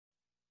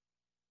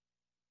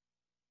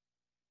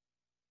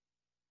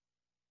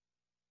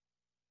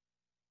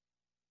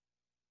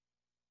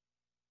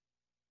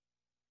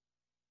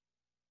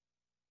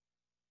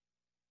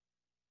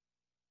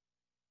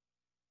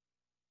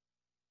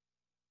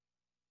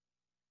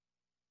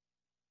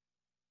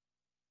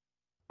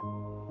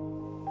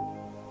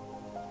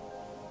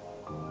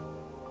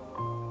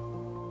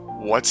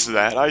What's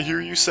that I hear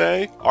you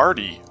say?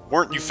 Artie,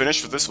 weren't you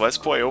finished with this Let's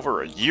Play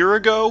over a year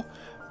ago?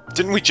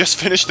 Didn't we just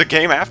finish the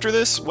game after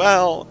this?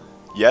 Well,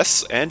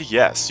 yes and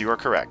yes, you are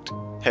correct.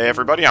 Hey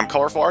everybody, I'm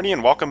Colorful Artie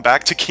and welcome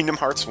back to Kingdom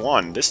Hearts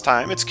 1. This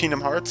time it's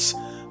Kingdom Hearts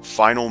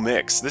Final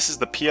Mix. This is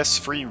the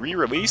PS3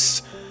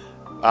 re-release,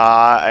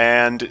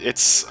 and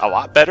it's a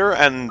lot better,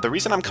 and the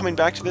reason I'm coming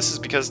back to this is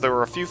because there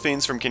were a few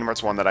things from Kingdom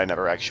Hearts 1 that I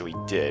never actually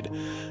did.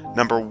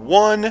 Number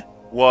one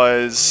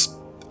was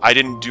I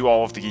didn't do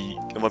all of the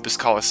Olympus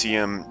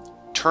Colosseum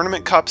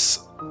tournament cups,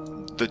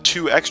 the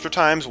 2 extra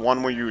times,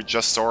 one where you're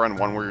just Sora and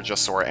one where you're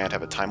just Sora and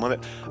have a time limit.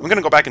 I'm going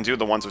to go back and do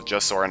the ones with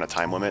just Sora and a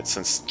time limit,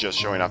 since just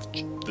showing off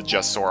the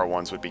just Sora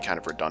ones would be kind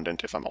of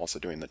redundant if I'm also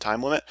doing the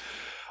time limit.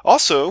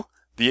 Also,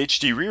 the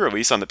HD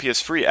re-release on the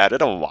PS3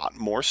 added a lot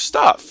more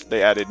stuff.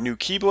 They added new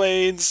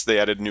Keyblades, they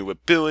added new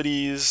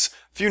abilities,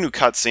 a few new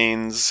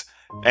cutscenes,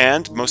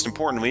 and, most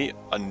importantly,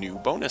 a new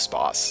bonus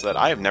boss that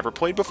I have never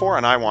played before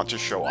and I want to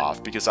show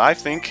off, because I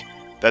think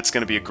that's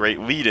going to be a great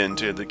lead-in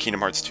to the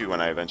Kingdom Hearts 2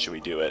 when I eventually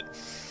do it.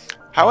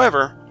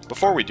 However,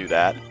 before we do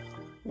that,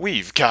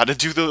 we've got to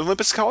do the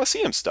Olympus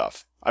Colosseum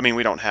stuff. I mean,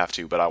 we don't have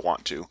to, but I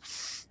want to.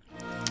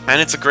 And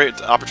it's a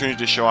great opportunity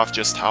to show off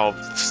just how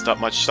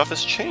much stuff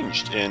has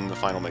changed in the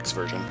Final Mix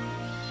version.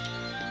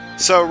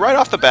 So, right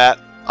off the bat,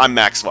 I'm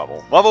max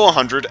level. Level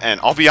 100,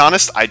 and I'll be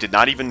honest, I did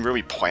not even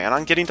really plan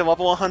on getting to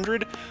level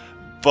 100,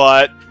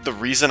 but the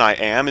reason I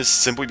am is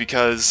simply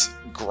because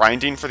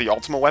grinding for the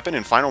Ultimate Weapon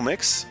in Final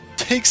Mix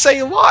takes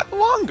a lot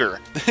longer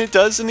than it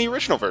does in the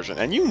original version,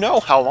 and you know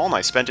how long I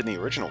spent in the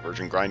original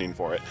version grinding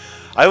for it.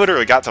 I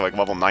literally got to like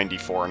level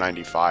 94 or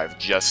 95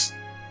 just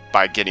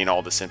by getting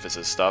all the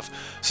synthesis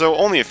stuff, so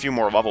only a few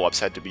more level ups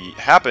had to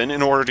happen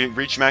in order to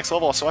reach max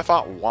level, so I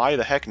thought, why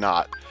the heck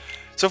not?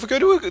 So if we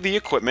go to the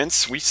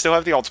equipments, we still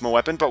have the Ultimate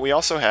Weapon, but we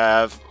also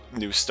have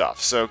new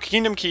stuff. So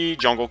Kingdom Key,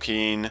 Jungle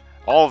Key,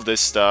 all of this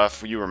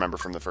stuff you remember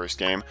from the first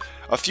game.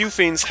 A few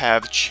things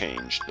have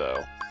changed,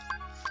 though.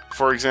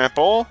 For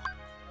example,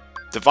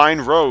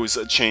 Divine Rose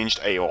changed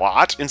a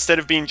lot. Instead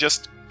of being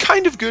just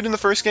kind of good in the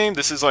first game,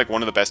 this is like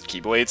one of the best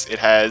Keyblades. It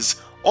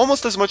has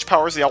almost as much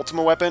power as the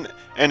Ultimate Weapon,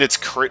 and its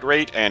crit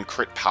rate and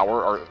crit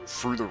power are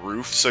through the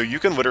roof, so you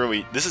can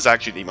literally... This is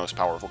actually the most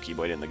powerful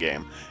Keyblade in the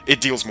game.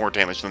 It deals more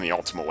damage than the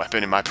Ultimate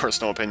Weapon, in my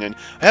personal opinion.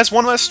 It has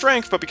one less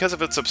strength, but because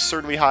of its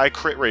absurdly high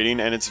crit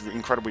rating and its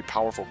incredibly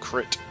powerful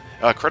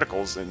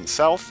criticals in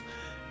itself,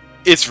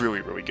 it's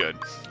really, really good.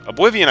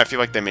 Oblivion, I feel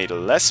like they made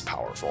less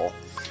powerful.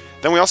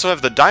 Then we also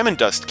have the Diamond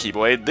Dust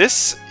Keyblade.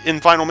 This, in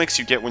Final Mix,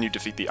 you get when you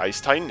defeat the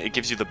Ice Titan. It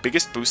gives you the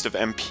biggest boost of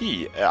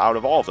MP out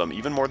of all of them,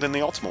 even more than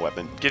the Ultimate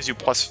Weapon. It gives you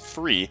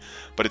 +3,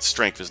 but its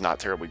strength is not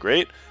terribly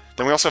great.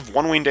 Then we also have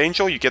One Winged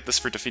Angel. You get this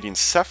for defeating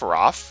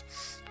Sephiroth,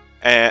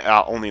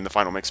 only in the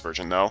Final Mix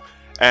version, though.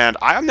 And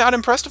I am not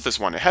impressed with this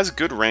one. It has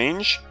good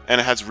range,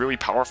 and it has really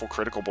powerful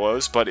critical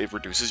blows, but it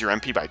reduces your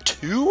MP by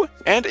 2,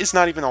 and is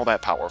not even all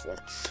that powerful.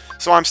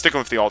 So I'm sticking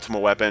with the Ultimate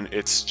Weapon.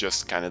 It's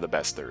just kind of the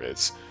best there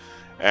is.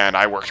 And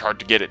I worked hard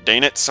to get it,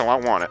 dang it, so I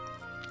want it.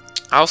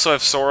 I also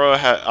have Sora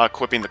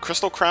equipping the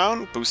Crystal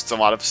Crown, boosts a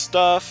lot of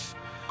stuff.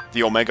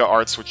 The Omega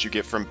Arts, which you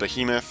get from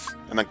Behemoth.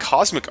 And then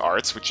Cosmic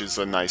Arts, which is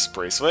a nice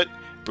bracelet.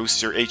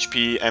 Boosts your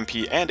HP,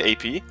 MP, and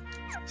AP.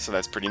 So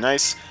that's pretty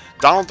nice.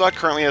 Donald Duck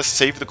currently has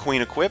Save the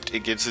Queen equipped.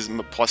 It gives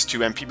him a +2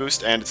 MP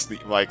boost, and it's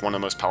like one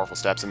of the most powerful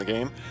stabs in the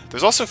game.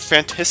 There's also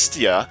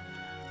Fantastia,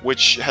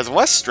 which has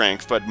less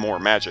strength, but more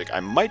magic. I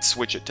might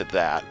switch it to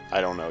that. I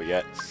don't know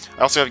yet.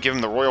 I also have given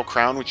him the Royal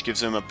Crown, which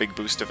gives him a big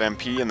boost of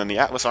MP, and then the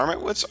Atlas Armor,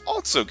 which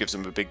also gives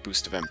him a big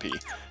boost of MP.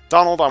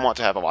 Donald, I want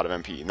to have a lot of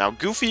MP. Now,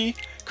 Goofy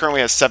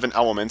currently has 7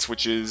 elements,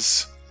 which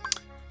is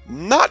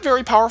not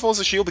very powerful as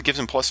a shield. It gives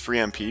him +3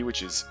 MP,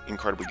 which is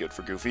incredibly good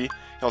for Goofy. He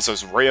also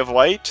has Ray of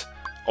Light,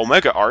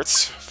 Omega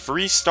Arts,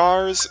 3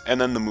 stars, and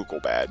then the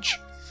Moogle Badge.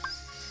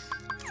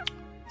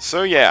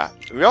 So yeah,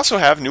 we also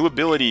have new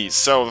abilities.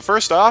 So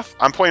first off,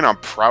 I'm playing on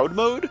Proud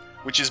Mode,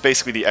 which is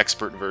basically the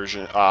Expert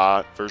version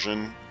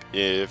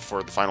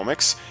for the Final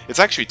Mix. It's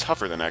actually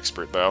tougher than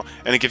Expert, though,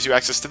 and it gives you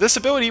access to this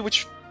ability,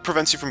 which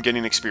prevents you from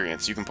getting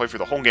experience. You can play through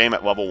the whole game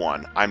at level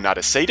 1. I'm not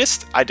a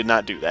sadist, I did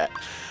not do that.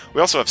 We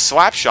also have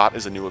Slapshot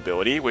as a new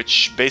ability,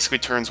 which basically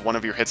turns one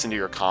of your hits into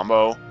your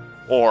combo,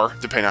 or,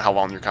 depending on how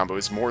long your combo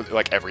is, more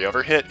like every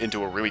other hit,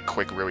 into a really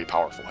quick, really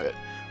powerful hit,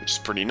 which is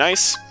pretty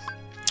nice.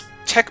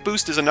 Tech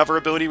Boost is another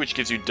ability which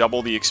gives you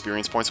double the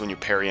experience points when you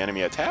parry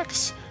enemy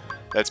attacks.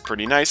 That's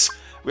pretty nice.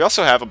 We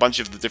also have a bunch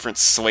of the different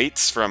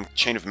slates from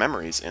Chain of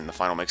Memories in the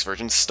Final Mix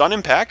version. Stun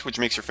Impact, which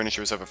makes your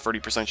finishers have a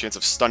 30% chance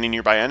of stunning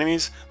nearby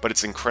enemies, but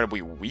it's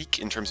incredibly weak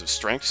in terms of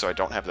strength, so I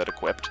don't have that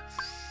equipped.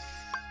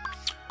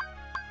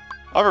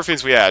 Other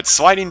things we had,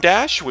 Sliding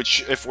Dash,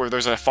 which if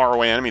there's a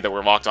faraway enemy that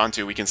we're locked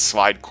onto, we can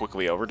slide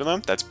quickly over to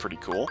them. That's pretty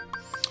cool.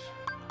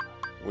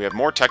 We have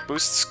more tech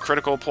boosts,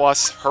 Critical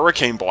Plus,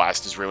 Hurricane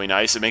Blast is really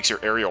nice. It makes your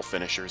aerial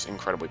finishers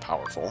incredibly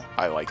powerful.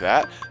 I like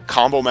that.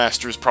 Combo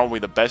Master is probably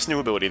the best new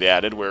ability they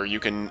added, where you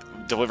can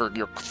deliver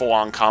your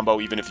full-on combo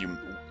even if you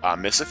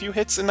miss a few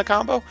hits in the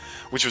combo,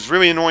 which was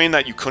really annoying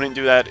that you couldn't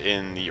do that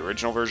in the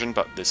original version,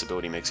 but this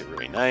ability makes it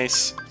really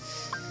nice.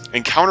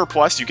 Encounter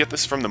Plus, you get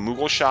this from the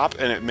Moogle shop,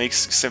 and it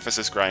makes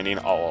synthesis grinding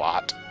a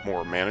lot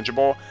more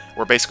manageable,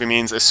 where it basically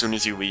means as soon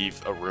as you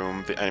leave a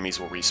room, the enemies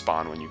will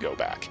respawn when you go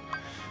back.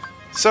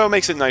 So it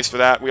makes it nice for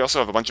that. We also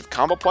have a bunch of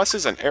combo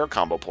pluses and air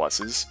combo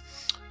pluses.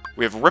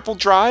 We have Ripple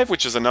Drive,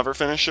 which is another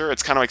finisher.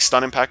 It's kind of like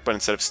Stun Impact, but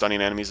instead of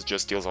stunning enemies, it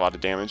just deals a lot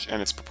of damage,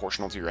 and it's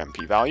proportional to your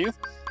MP value.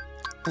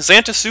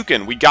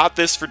 Xantasuken, we got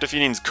this for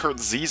defeating Kurt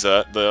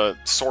Ziza, the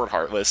Sword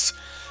Heartless,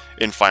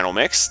 in Final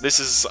Mix. This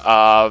is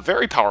a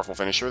very powerful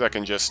finisher that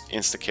can just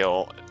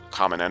insta-kill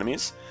common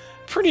enemies.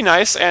 Pretty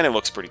nice, and it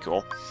looks pretty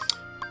cool.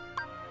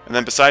 And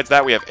then besides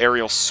that, we have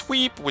Aerial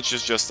Sweep, which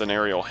is just an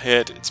aerial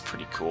hit. It's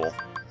pretty cool.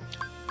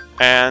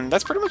 And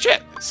that's pretty much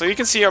it. So you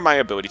can see my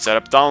ability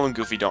setup. Donald and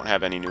Goofy don't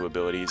have any new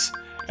abilities,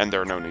 and there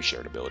are no new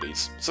shared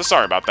abilities. So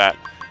sorry about that.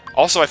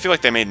 Also, I feel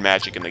like they made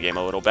magic in the game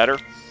a little better.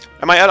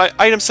 And my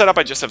item setup,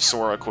 I just have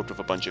Sora equipped with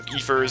a bunch of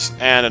Ethers,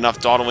 and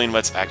enough dawdling.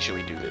 Let's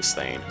actually do this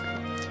thing.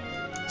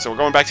 So we're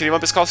going back to the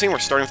Olympus Colosseum. We're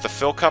starting with the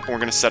Fill Cup, and we're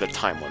going to set a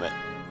time limit.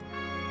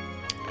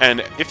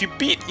 And if you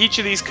beat each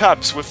of these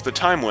cups with the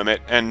time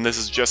limit, and this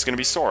is just going to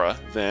be Sora,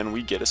 then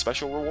we get a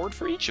special reward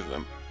for each of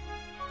them.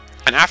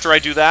 And after I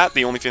do that,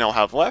 the only thing I'll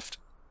have left...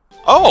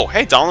 Oh,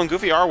 hey, Donald and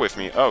Goofy are with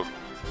me. Oh,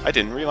 I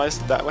didn't realize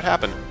that would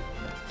happen.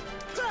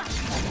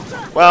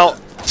 Well,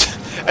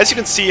 as you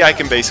can see, I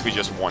can basically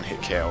just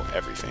one-hit KO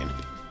everything,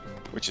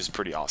 which is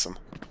pretty awesome.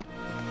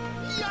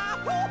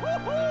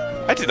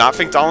 I did not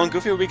think Donald and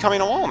Goofy would be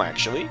coming along,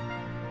 actually.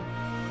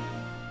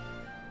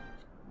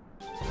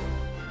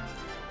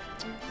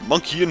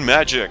 Monkey and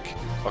Magic.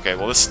 Okay,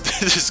 well,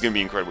 this is going to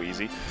be incredibly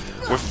easy.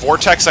 With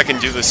Vortex, I can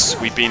do this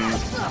sweeping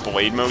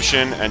blade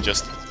motion and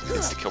just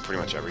insta-kill pretty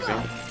much everything.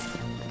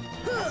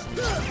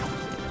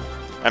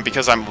 And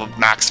because I'm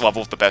max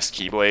level with the best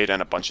Keyblade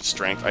and a bunch of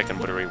strength, I can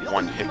literally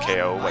one-hit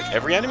KO like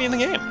every enemy in the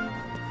game.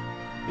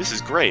 This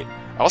is great.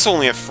 I also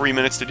only have 3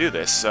 minutes to do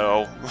this,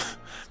 so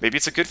maybe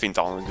it's a good thing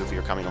Donald and Goofy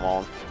are coming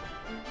along.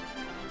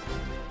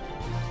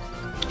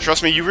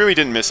 Trust me, you really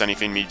didn't miss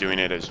anything me doing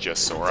it as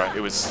just Sora.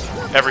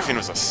 Everything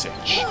was a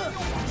cinch.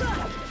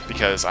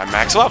 Because I'm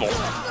max level.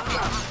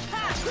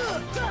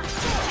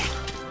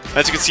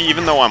 As you can see,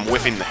 even though I'm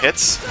whiffing the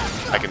hits,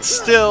 I can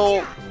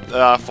still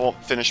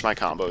finish my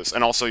combos.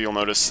 And also, you'll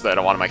notice that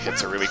a lot of my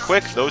hits are really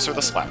quick. Those are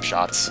the slap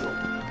shots.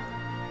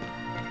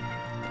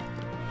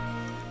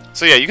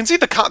 So yeah, you can see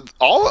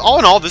all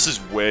in all, this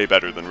is way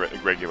better than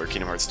regular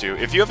Kingdom Hearts 2.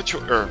 If you have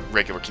a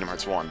regular Kingdom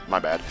Hearts 1, my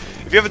bad.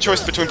 If you have a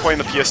choice between playing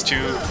the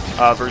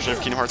PS2 version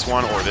of Kingdom Hearts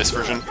 1 or this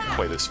version,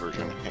 play this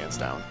version, hands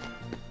down.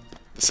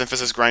 The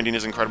synthesis grinding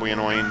is incredibly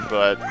annoying,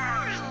 but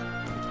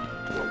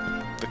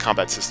the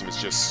combat system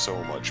is just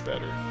so much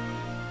better.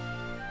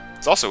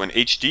 It's also in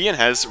HD and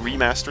has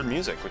remastered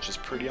music, which is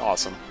pretty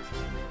awesome.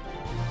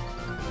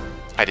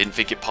 I didn't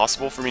think it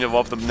possible for me to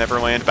love the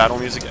Neverland battle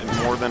music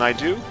more than I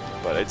do,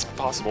 but it's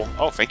possible.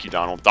 Oh, thank you,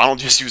 Donald. Donald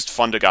just used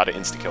Fun to God to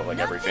insta-kill like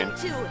everything.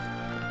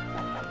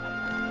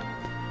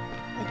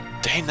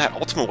 Dang, that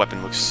ultimate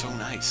weapon looks so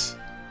nice.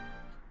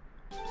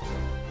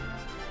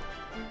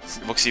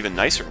 It looks even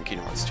nicer in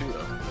Kingdom Hearts 2,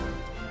 though.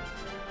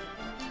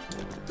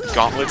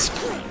 Gauntlets,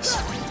 please.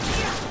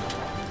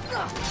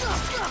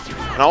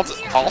 And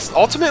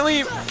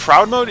ultimately,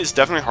 Proud Mode is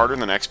definitely harder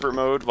than Expert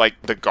Mode.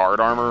 Like, the Guard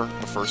Armor,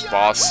 the first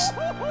boss,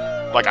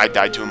 like, I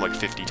died to him like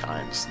 50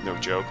 times, no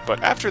joke.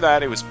 But after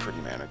that, it was pretty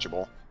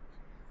manageable.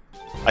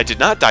 I did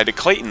not die to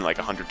Clayton like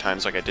 100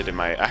 times like I did in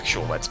my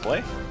actual Let's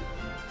Play.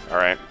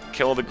 Alright,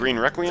 kill the Green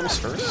Requiems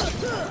first.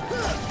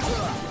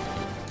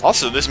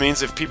 Also, this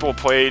means if people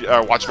played,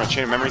 watched my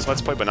Chain of Memories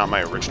Let's Play, but not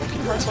my original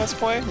Kingdom Hearts Let's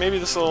Play, maybe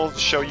this will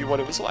show you what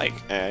it was like,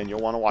 and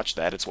you'll want to watch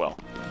that as well.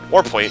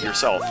 Or play it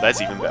yourself,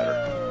 that's even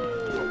better.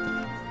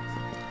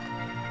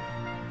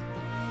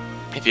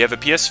 If you have a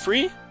PS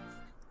Free,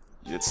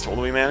 it's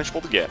totally manageable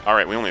to get.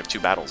 Alright, we only have 2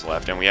 battles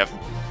left, and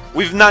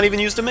we've not even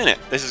used a minute.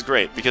 This is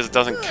great, because it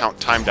doesn't count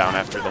time down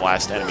after the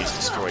last enemy's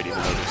destroyed, even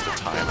though there's the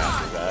time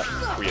after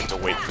that. We have to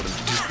wait for them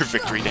to do their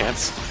victory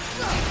dance.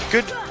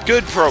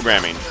 Good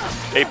programming.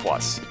 A+.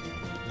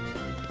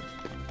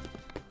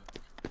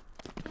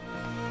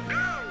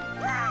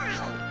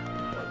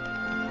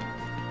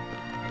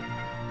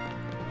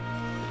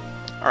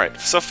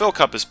 Alright, so Fill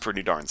Cup is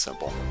pretty darn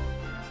simple.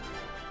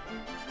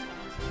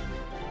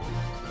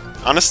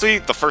 Honestly,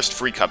 the first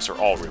 3 cups are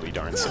all really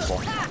darn simple.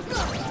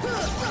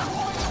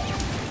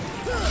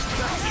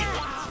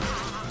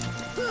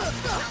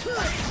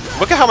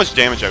 Look at how much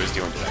damage I was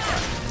dealing to that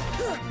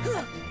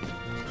guy.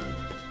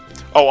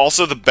 Oh,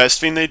 also the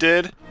best thing they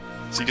did,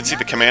 so you can see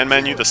the command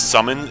menu, the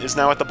summon is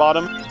now at the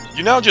bottom.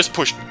 You now just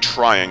push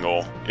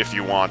triangle if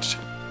you want.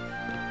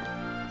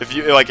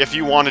 If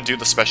you want to do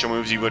the special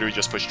moves, you literally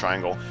just push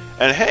triangle.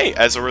 And hey,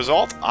 as a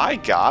result, I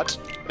got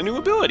a new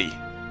ability.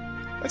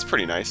 That's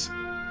pretty nice.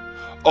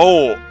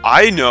 Oh,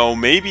 I know,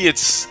 maybe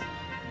it's...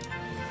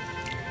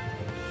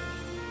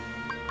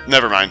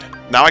 Never mind.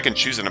 Now I can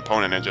choose an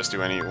opponent and just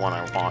do any one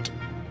I want.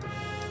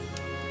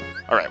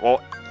 Alright,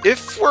 well,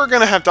 if we're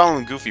gonna have Donald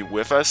and Goofy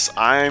with us,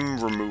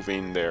 I'm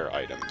removing their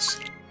items.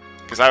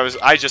 Because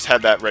I just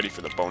had that ready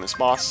for the bonus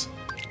boss.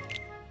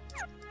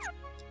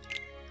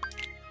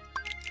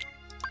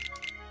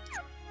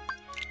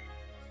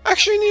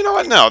 Actually, you know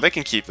what? No, they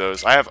can keep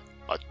those. I have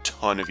a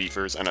ton of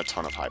Ethers and a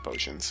ton of high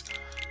potions.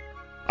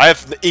 I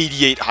have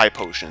 88 high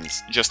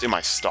potions just in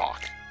my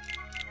stock.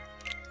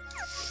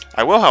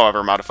 I will,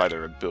 however, modify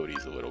their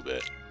abilities a little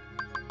bit.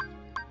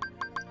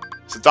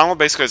 So Donald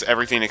basically has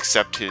everything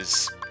except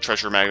his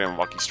Treasure Magnet and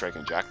Lucky Strike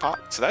and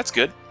Jackpot, so that's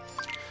good.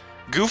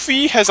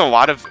 Goofy has a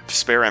lot of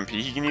spare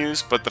MP he can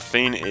use, but the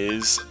thing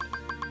is,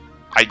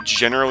 I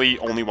generally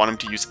only want him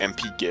to use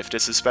MP Gift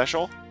as his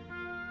special.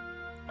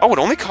 Oh, it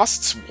only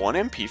costs 1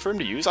 MP for him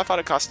to use? I thought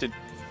it costed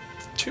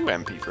 2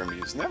 MP for him to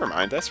use. Never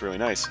mind, that's really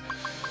nice.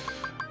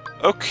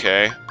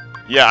 Okay.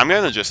 Yeah, I'm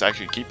gonna just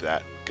actually keep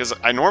that. Because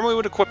I normally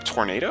would equip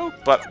Tornado,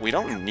 but we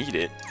don't need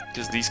it,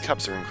 because these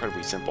cups are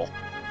incredibly simple.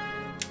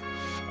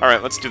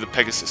 Alright, let's do the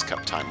Pegasus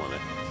Cup time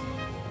limit.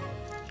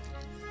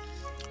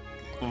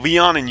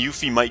 Leon and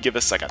Yuffie might give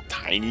us like a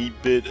tiny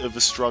bit of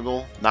a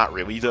struggle. Not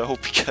really, though,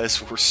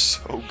 because we're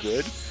so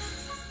good.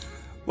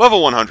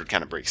 Level 100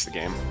 kind of breaks the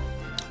game.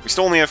 We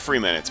still only have 3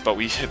 minutes, but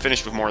we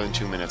finished with more than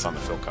 2 minutes on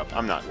the Fill Cup.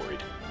 I'm not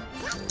worried.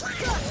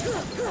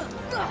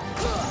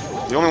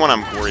 The only one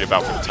I'm worried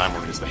about for the time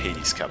limit is the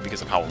Hades Cup,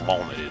 because of how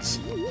long it is.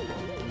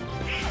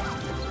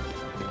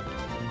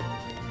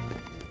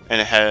 And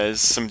it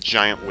has some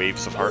giant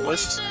waves of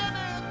Heartless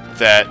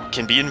that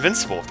can be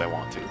invincible if they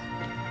want to.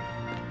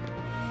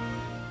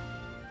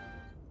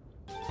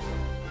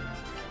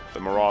 The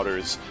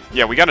Marauders.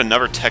 Yeah, we got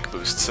another tech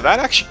boost, so that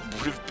actually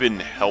would have been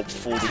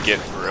helpful to get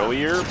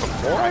earlier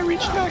before I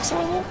reached max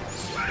level.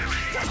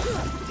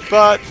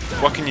 But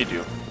what can you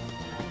do?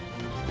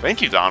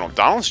 Thank you, Donald.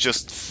 Donald's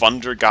just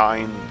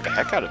thunder-guying the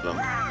heck out of them.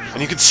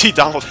 And you can see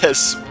Donald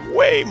has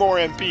way more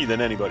MP than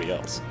anybody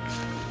else.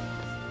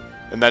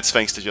 And that's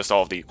thanks to just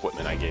all of the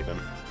equipment I gave him,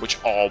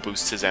 which all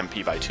boosts his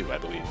MP by 2, I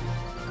believe.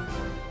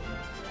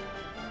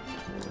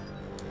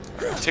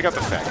 Alright, take out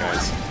the fat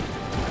guys.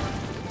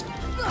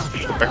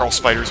 The barrel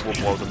spiders will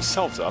blow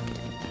themselves up.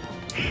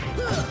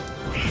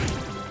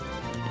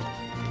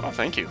 Oh,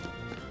 thank you.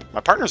 My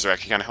partners are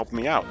actually kind of helping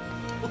me out.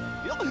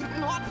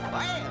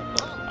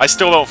 I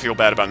still don't feel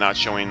bad about not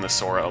showing the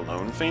Sora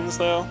alone things,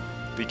 though,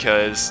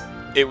 because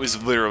it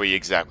was literally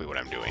exactly what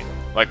I'm doing.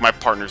 Like, my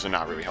partners are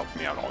not really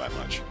helping me out all that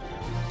much.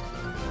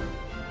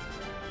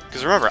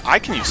 Because remember, I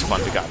can use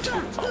Fun to God too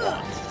if I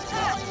want.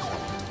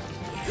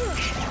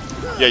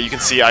 Yeah, you can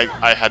see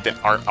I had the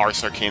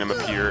Ars Arcanum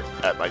appear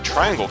at my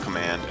triangle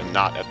command and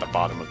not at the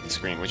bottom of the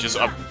screen, which is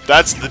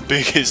that's the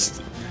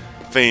biggest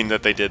thing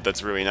that they did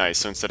that's really nice.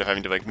 So instead of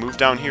having to like move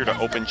down here to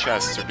open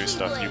chests or do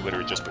stuff, you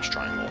literally just push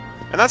triangle.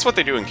 And that's what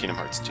they do in Kingdom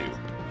Hearts 2.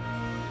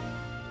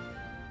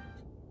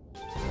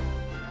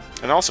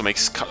 And it also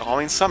makes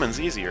calling summons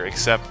easier,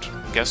 except,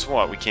 guess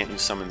what? We can't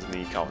use summons in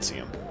the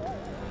Colosseum.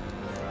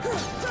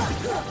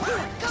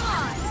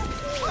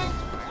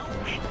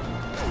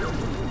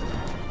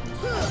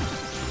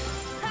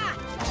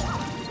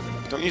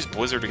 Don't use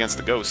Blizzard against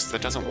the ghosts,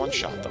 that doesn't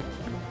one-shot them.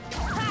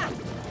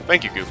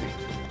 Thank you, Goofy.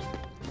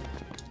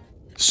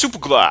 Super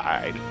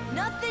Glide!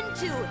 Nothing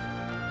to it.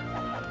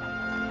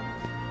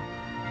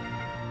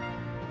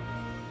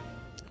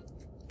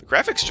 The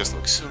graphics just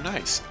look so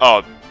nice.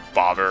 Oh,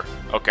 bother.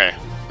 Okay,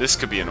 this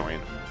could be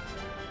annoying.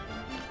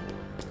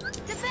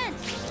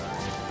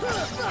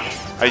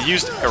 I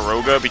used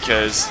Eroga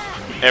because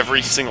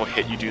every single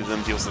hit you do to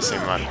them deals the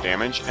same amount of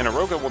damage, and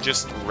Eroga will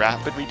just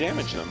rapidly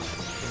damage them.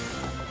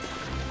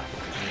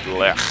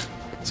 Blech.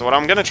 So what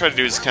I'm going to try to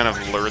do is kind of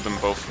lure them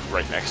both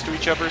right next to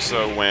each other,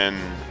 so when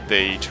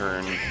they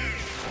turn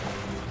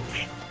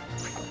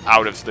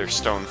out of their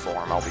stone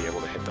form, I'll be able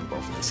to hit them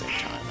both at the same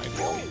time, I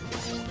believe.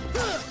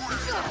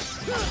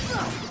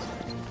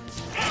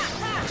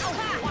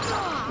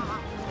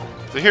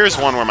 So here's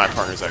one where my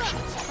partners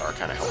actually are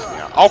kind of helping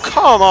me out. Oh,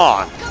 come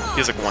on! He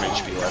has like 1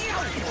 HP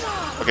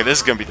left. Okay, this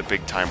is going to be the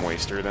big time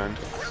waster then.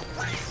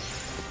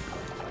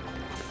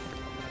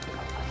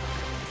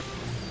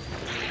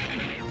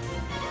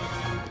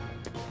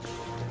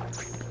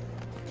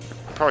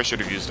 I probably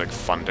should have used like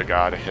Fun to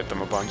God to hit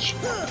them a bunch.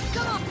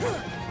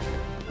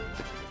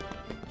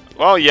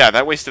 Well, yeah,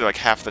 that wasted like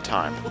half the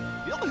time.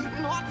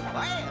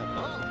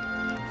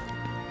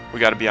 We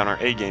gotta be on our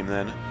A game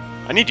then.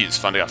 I need to use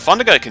Fun to God. Fun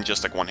to God can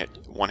just like one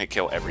hit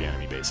kill every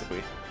enemy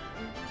basically.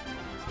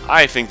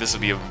 I think this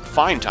would be a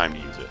fine time to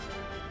use it.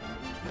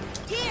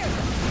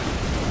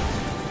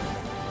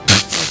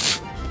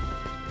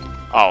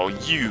 Oh,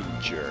 you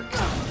jerk.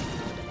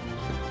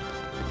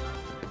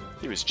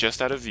 He was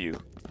just out of view.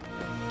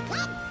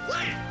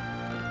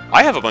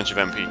 I have a bunch of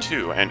MP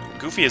too, and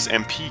Goofy has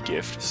MP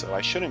Gift, so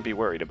I shouldn't be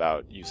worried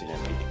about using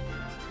MP.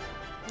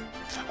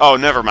 Oh,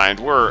 never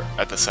mind. We're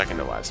at the second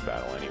to last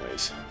battle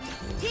anyways.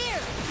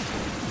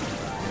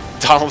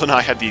 Donald and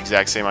I had the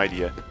exact same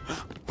idea.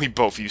 We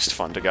both used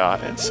Fun to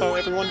God, and so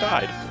everyone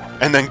died.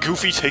 And then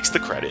Goofy takes the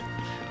credit,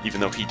 even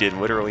though he did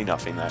literally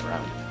nothing that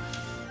round.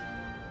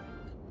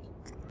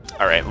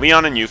 Alright,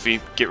 Leon and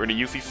Yuffie. Get rid of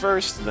Yuffie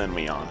first, then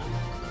Leon.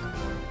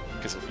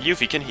 Because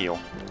Yuffie can heal.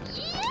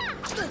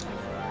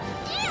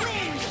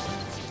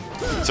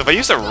 So if I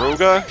use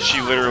Aruga,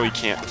 she literally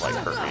can't, like,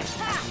 hurt me.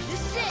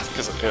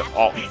 because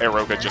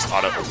Aeroga just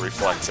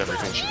auto-reflects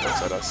everything she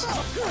throws at us.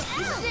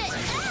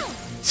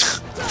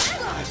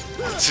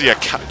 So yeah,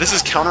 this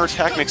is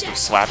counterattack mixed with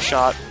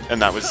Slapshot,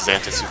 and that was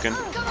Xantasuken.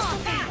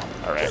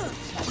 Alright,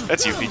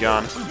 that's Yuffie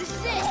gone.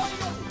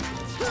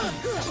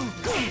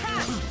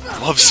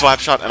 Love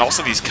Slapshot, and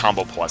also these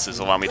combo pluses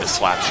allow me to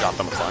Slapshot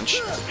them a bunch,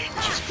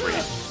 which is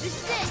great.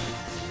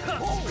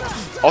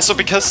 Also,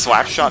 because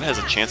Slapshot has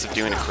a chance of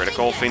doing a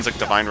critical, things like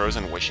Divine Rose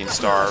and Wishing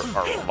Star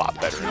are a lot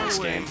better in this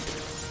game.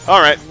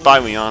 Alright, bye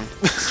Leon.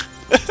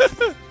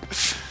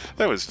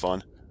 That was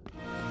fun.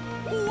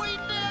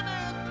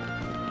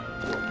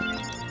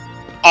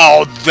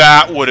 Oh,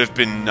 that would have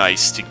been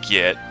nice to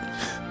get.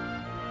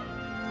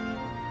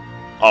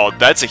 Oh,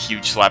 that's a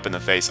huge slap in the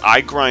face.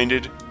 I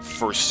grinded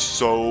for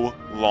so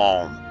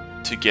long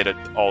to get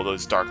all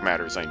those Dark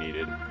Matters I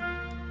needed.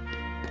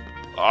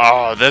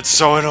 Oh, that's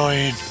so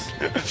annoying.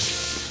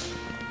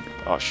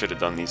 Oh, should have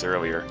done these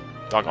earlier.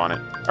 Doggone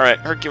it. Alright,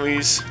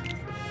 Hercules.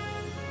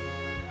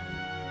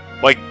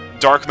 Like,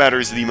 Dark Matter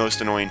is the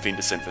most annoying thing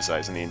to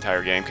synthesize in the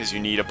entire game, because you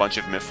need a bunch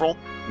of Mithril.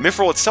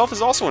 Mithril itself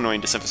is also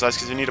annoying to synthesize,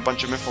 because you need a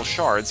bunch of Mithril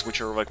shards,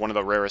 which are, like, one of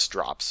the rarest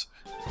drops.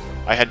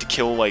 I had to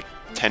kill, like,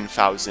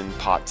 10,000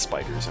 pot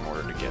spiders in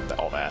order to get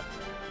all that.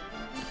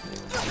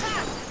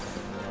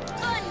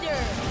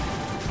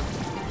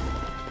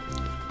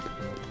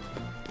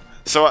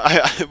 So,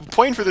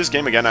 playing for this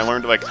game again, I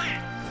learned, like,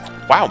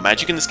 wow,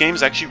 magic in this game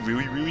is actually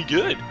really, really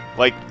good.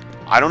 Like,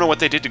 I don't know what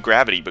they did to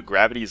Gravity, but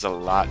Gravity is a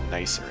lot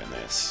nicer in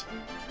this.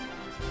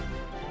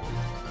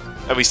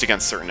 At least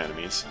against certain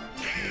enemies.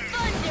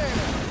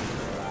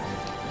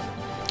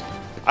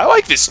 I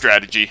like this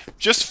strategy.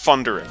 Just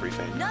thunder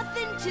everything.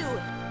 Nothing to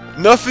it.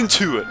 Nothing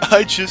to it.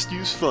 I just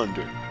use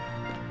thunder.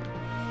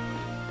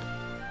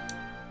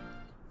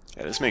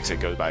 Yeah, this makes it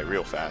go by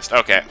real fast.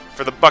 Okay,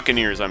 for the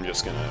Buccaneers, I'm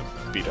just gonna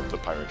beat up the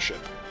pirate ship.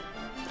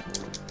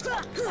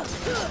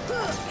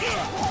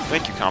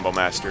 Thank you, Combo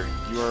Master.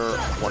 You are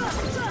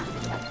wonderful.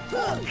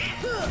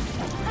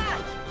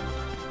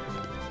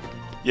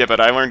 Yeah,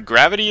 but I learned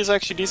Gravity is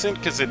actually decent,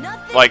 because it,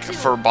 like,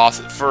 for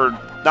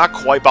not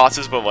quite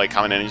bosses, but, like,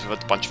 common enemies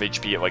with a bunch of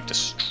HP, it, like,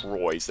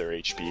 destroys their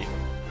HP.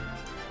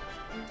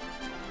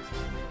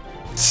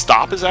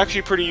 Stop is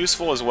actually pretty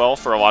useful as well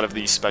for a lot of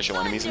these special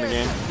enemies in the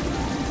game.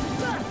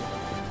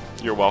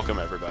 You're welcome,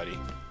 everybody.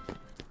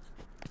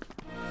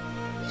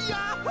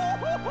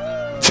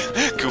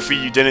 Goofy,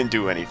 you didn't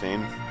do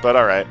anything, but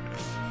alright.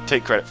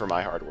 Take credit for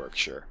my hard work,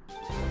 sure.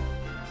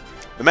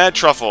 The Mad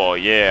Truffle,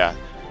 yeah.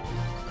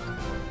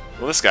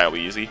 Well, this guy will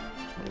be easy.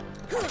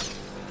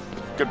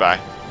 Goodbye.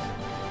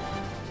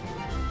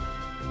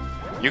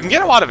 You can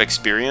get a lot of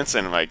experience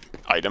and, like,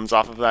 items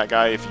off of that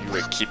guy if you,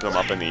 like, keep them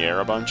up in the air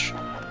a bunch.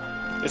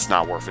 It's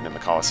not worth it in the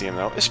Colosseum,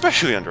 though,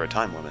 especially under a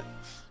time limit.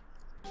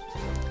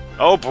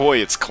 Oh boy,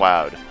 it's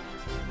Cloud.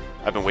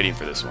 I've been waiting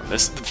for this one.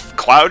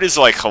 Cloud is,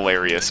 like,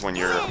 hilarious when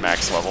you're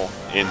max level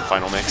in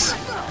Final Mix.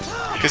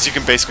 Because you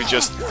can basically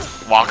just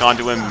lock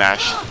onto him,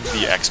 mash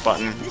the X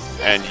button,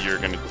 and you're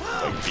gonna,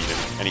 like, beat him.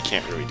 And he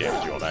can't really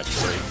damage you all that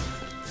easily.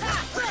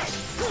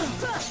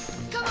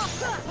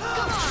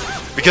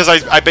 Because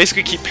I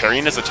basically keep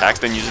parrying his attacks,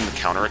 then using the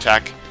counter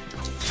attack.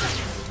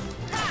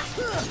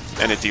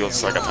 And it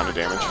deals, like, a ton of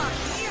damage.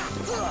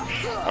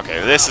 Okay,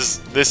 this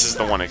is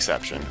the one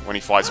exception, when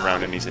he flies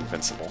around and he's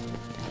invincible.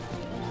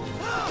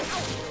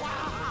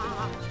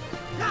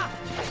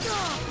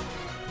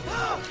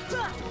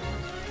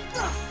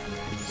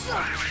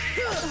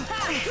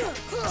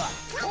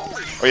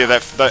 Oh yeah,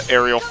 that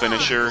aerial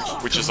finisher,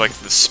 which is like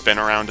the spin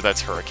around, that's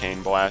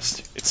Hurricane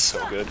Blast. It's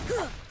so good.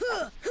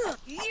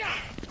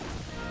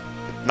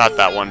 Not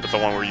that one, but the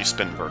one where you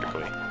spin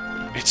vertically.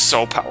 It's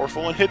so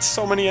powerful and hits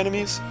so many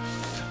enemies.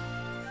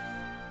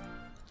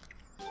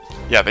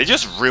 Yeah, they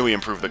just really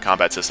improved the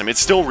combat system. It's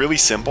still really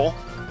simple,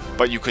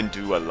 but you can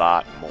do a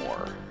lot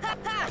more.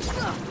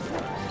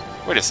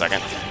 Wait a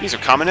second. These are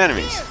common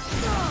enemies.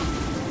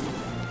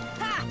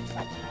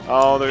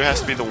 Oh, there has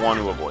to be the one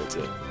who avoids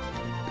it.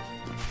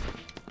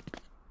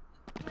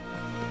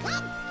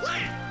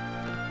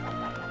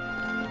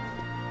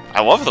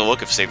 I love the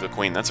look of Save the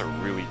Queen. That's a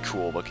really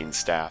cool looking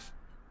staff.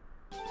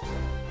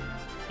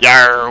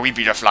 Yarr, we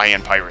beat a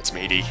flying pirates,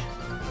 matey.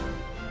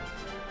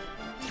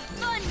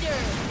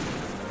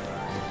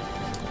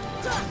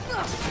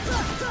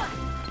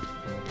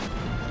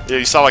 Yeah,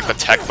 you saw like the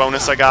tech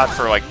bonus I got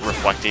for like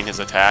reflecting his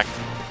attack.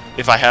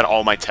 If I had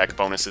all my tech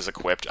bonuses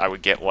equipped, I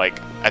would get like,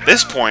 at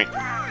this point,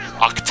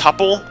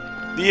 octuple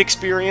the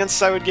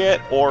experience I would get,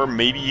 or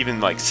maybe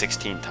even like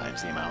 16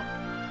 times the amount.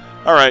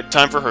 Alright,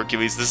 time for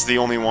Hercules. This is the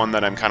only one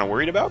that I'm kind of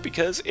worried about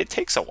because it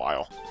takes a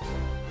while.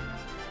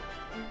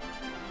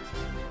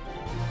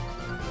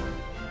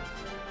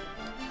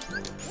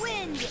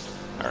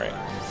 Alright.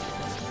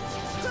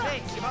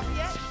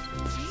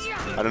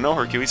 I don't know,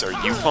 Hercules, are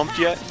you pumped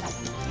yet?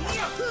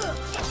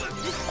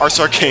 Ars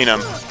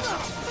Arcanum.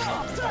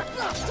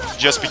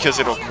 Just because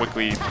it'll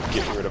quickly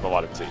get rid of a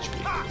lot of his HP.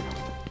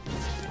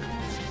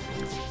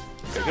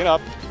 Pick it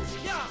up.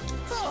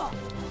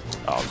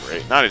 Oh,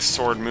 great. Not his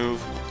sword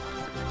move.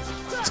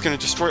 His gonna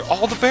destroy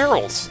all the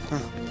barrels!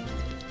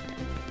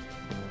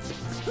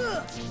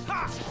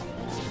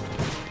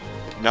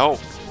 No!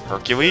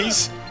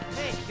 Hercules?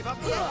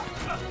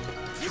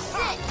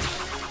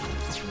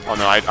 Oh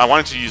no, I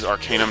wanted to use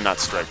Arcanum, not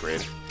Strike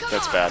Raid.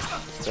 That's bad.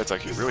 That's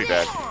actually really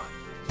bad.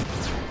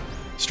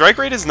 Strike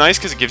Raid is nice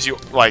because it gives you,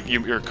 like,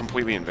 you're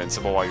completely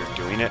invincible while you're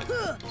doing it.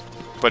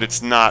 But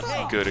it's not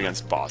good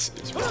against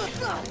bosses, really.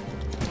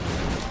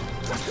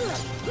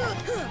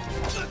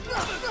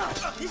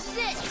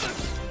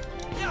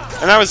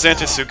 And that was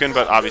Xantasuken,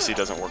 but obviously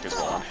doesn't work as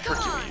well on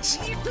Hercules,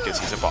 because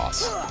he's a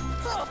boss.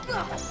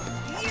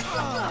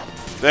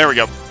 There we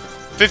go.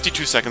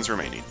 52 seconds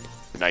remaining.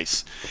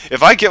 Nice.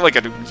 If I get, like,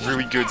 a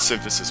really good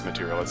synthesis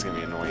material, that's gonna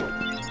be annoying.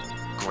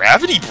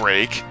 Gravity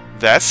Break?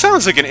 That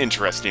sounds like an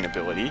interesting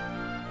ability.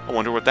 I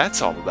wonder what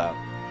that's all about.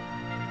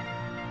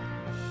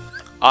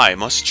 I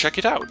must check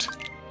it out.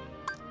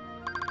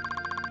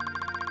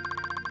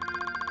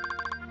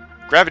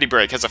 Gravity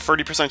Break has a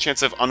 30%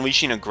 chance of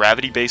unleashing a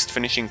gravity-based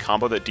finishing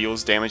combo that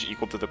deals damage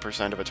equal to the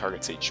percent of a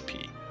target's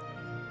HP.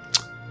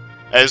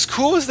 As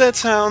cool as that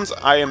sounds,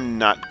 I am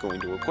not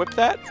going to equip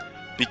that,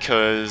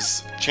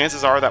 because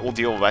chances are that will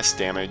deal less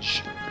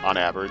damage on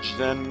average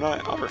than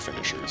other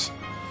finishers.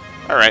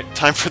 Alright,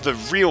 time for the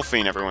real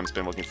thing everyone's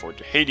been looking forward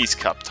to. Hades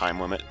Cup time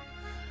limit.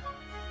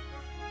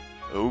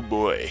 Oh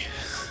boy.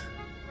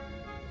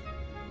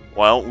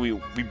 Well, we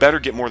better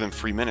get more than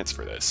 3 minutes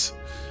for this.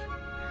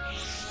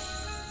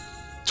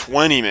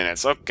 20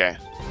 minutes, okay.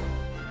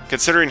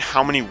 Considering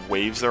how many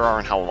waves there are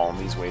and how long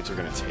these waves are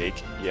going to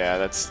take, yeah,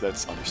 that's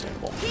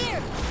understandable.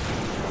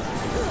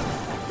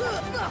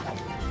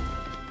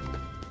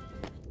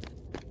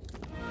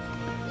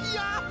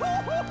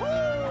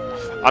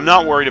 I'm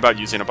not worried about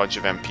using a bunch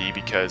of MP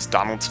because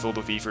Donald's filled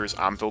with Ethers,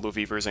 I'm filled with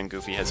Ethers, and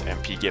Goofy has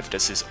MP Gift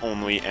as his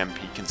only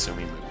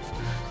MP-consuming move.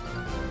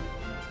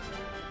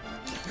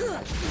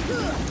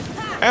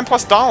 And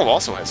plus Donald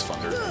also has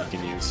Thunder that you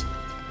can use.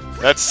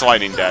 That's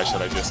Sliding Dash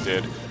that I just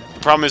did. The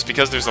problem is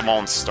because there's a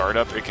long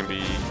startup, it can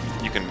be...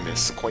 you can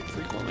miss quite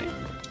frequently.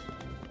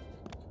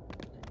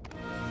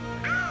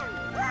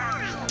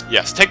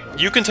 Yes,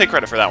 you can take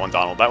credit for that one,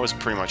 Donald. That was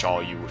pretty much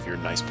all you with your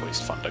nice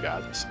placed Thunder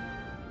goddess.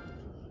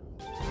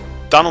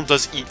 Donald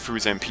does eat through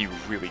his MP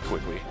really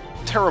quickly.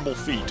 Terrible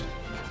feat.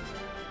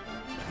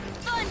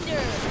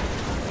 Thunder.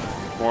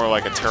 More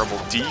like a terrible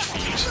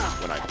defeat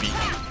when I beat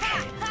you.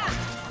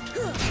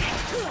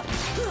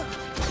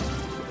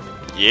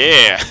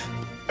 Yeah!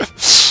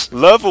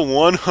 Level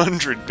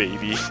 100,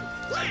 baby!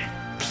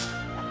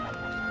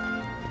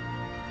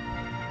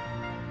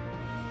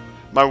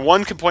 My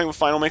one complaint with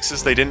Final Mix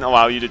is they didn't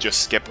allow you to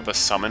just skip the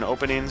summon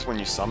openings when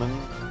you summon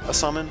a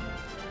summon.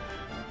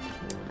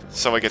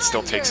 So, like, it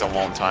still takes a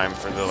long time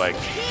for the, like,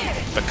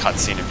 the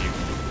cutscene of you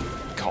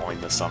calling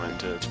the summon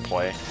to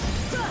play.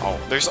 Oh,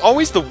 there's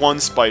always the one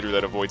spider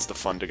that avoids the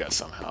Fundiga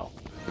somehow.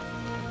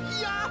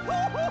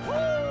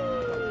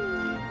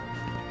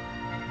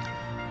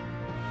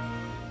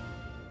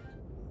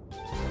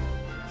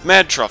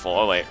 Mad Truffle.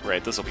 Oh, wait,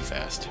 right, this'll be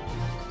fast.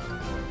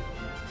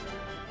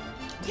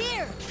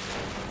 Here.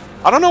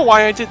 I don't know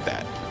why I did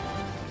that.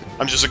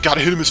 I'm just like, gotta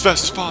hit him as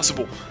fast as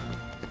possible.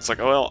 It's like,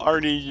 oh, well,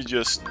 Artie, you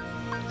just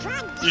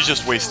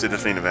wasted a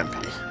thing of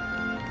MP.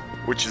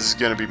 Which is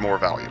gonna be more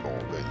valuable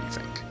than you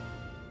think.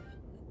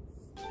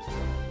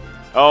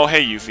 Oh,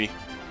 hey, Yuffie.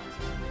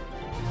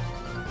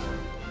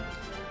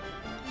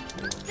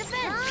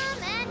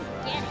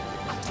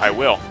 I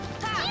will.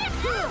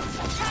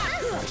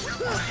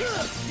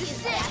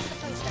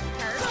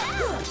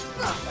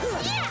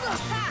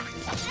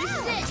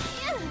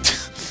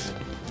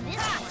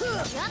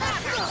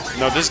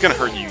 No, this is gonna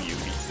hurt you,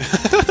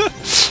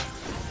 Yuffie.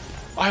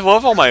 I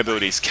love all my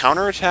abilities.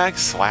 Counterattack,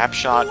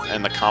 Slapshot,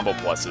 and the combo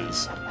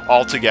pluses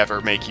all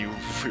together make you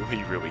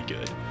really, really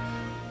good.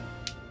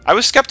 I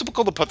was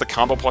skeptical to put the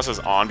combo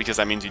pluses on because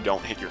that means you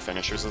don't hit your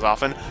finishers as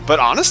often. But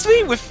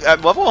honestly,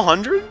 at level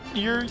 100,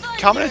 your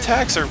common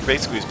attacks are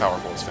basically as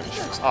powerful as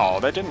finishers. Oh,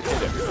 that didn't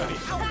hit everybody.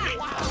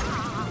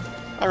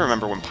 I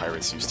remember when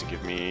pirates used to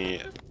give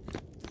me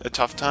a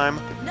tough time.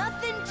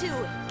 Nothing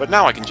to it. But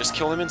now I can just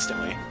kill him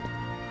instantly.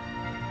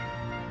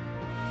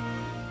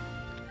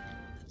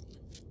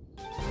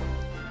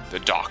 The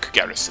Dock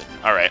Garrison.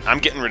 Alright, I'm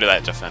getting rid of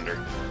that Defender.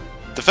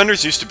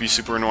 Defenders used to be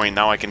super annoying,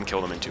 now I can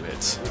kill them in 2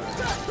 hits.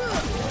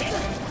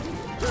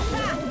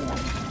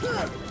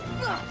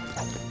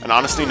 And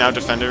honestly, now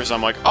Defenders,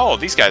 I'm like, oh,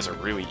 these guys are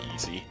really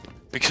easy.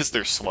 Because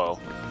they're slow.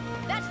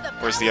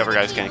 Whereas the other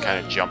guys can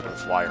kind of jump and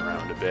fly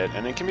around a bit,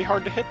 and it can be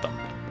hard to hit them.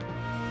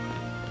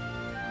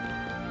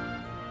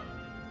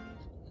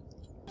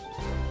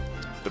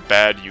 The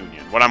Bad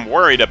Union. What I'm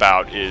worried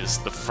about is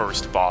the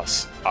first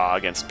boss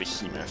against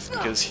Behemoth,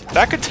 because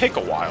that could take a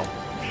while.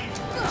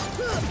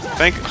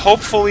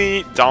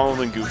 Hopefully, Donald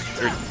and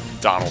Goofy, or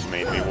Donald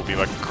mainly, will be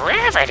like,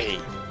 gravity!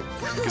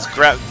 Because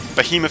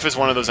Behemoth is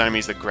one of those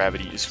enemies that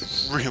gravity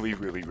is really,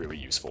 really, really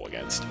useful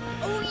against.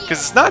 Because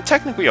it's not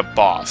technically a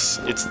boss,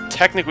 it's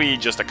technically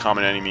just a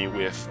common enemy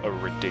with a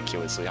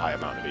ridiculously high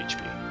amount of HP.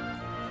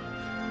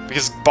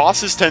 Because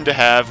bosses tend to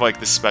have, like,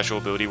 this special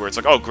ability where it's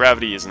like, oh,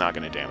 gravity is not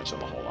going to damage them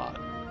a whole lot.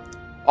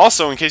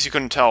 Also, in case you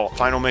couldn't tell,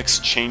 Final Mix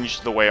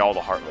changed the way all the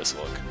Heartless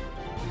look.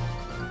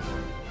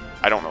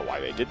 I don't know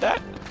why they did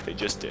that. They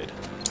just did.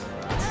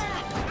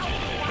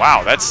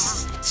 Wow,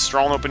 that's a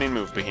strong opening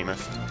move,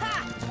 Behemoth.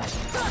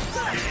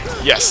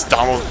 Yes,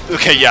 Donald.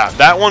 Okay, yeah,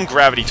 that one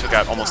gravity took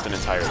out almost an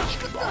entire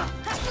HP bar.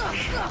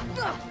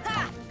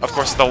 Of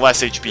course, the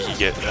less HP he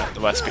gets, the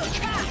less HP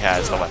he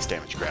has, the less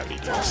damage gravity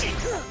deals.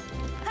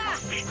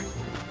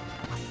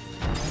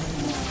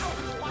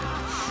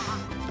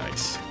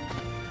 Nice.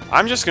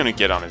 I'm just gonna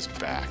get on his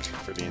back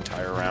for the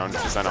entire round,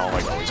 because then I'll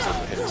like always be able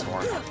to hit his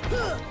horn.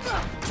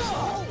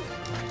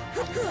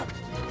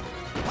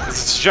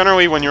 It's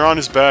generally when you're on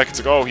his back, it's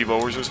like, oh, he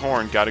lowers his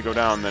horn, gotta go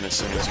down. Then as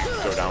soon as you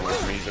go down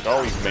with me, he's like,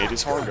 oh, he made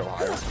his horn go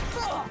higher.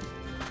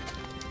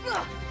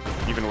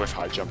 Even with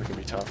high jump, it can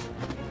be tough.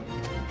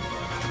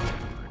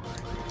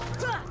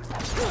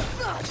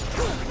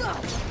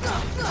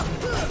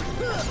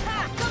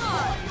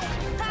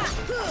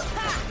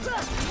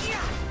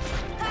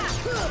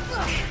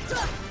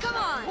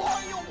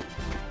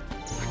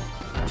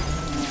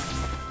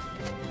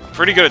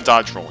 Pretty good at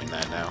dodge rolling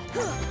that now.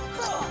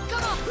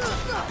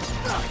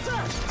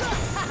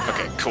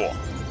 Okay, cool.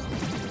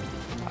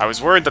 I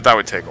was worried that that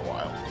would take a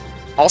while.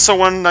 Also,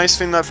 one nice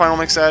thing that Final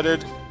Mix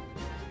added,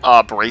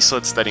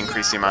 bracelets that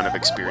increase the amount of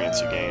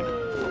experience you gain.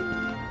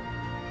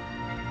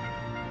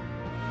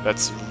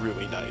 That's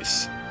really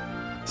nice.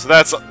 So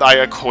that's, I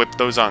equipped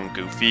those on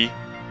Goofy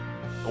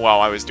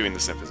while I was doing the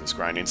synthesis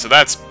grinding, so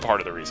that's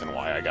part of the reason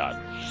why I got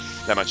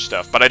that much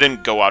stuff. But I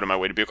didn't go out of my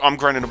way to be like, I'm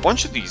grinding a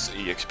bunch of these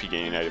EXP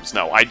gaining items.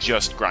 No, I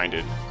just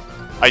grinded.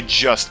 I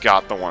just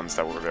got the ones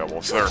that were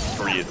available, so there are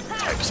 3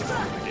 types of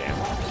them in the game.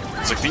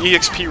 It's like the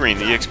EXP ring,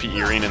 the EXP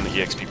earring, and the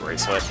EXP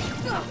bracelet.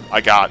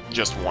 I got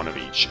just one of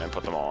each and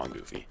put them all on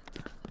Goofy.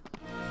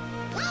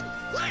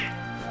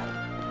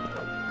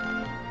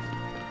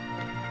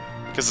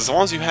 Because as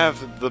long as you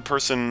have the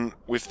person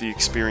with the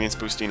experience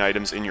boosting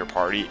items in your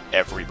party,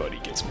 everybody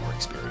gets more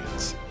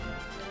experience.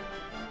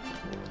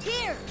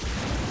 Here.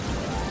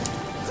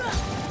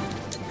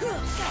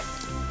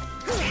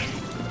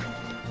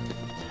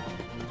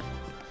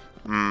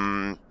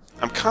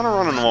 I'm kind of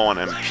running low on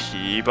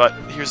MP, but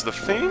here's the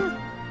thing.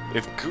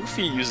 If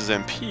Goofy uses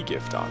MP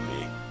gift on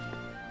me,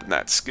 then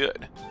that's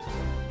good.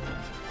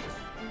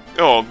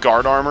 Oh,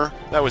 guard armor.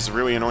 That was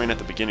really annoying at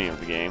the beginning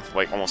of the game.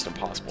 Like, almost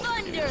impossible at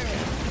the beginning of the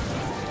game.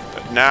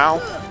 But now,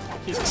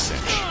 he's a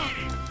cinch.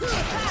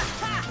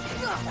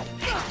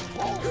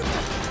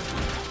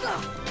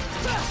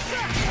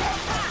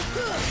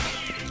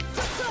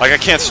 Like, I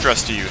can't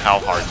stress to you how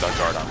hard the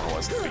guard armor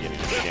was at the beginning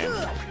of the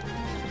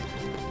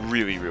game.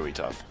 Really, really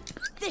tough.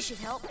 This should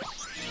help.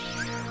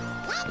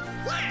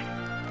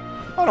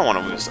 I don't want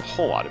to lose a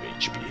whole lot of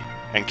HP.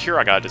 And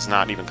Kiraga does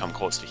not even come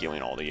close to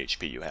healing all the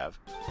HP you have.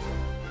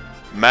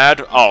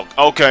 Mad... Oh,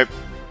 okay.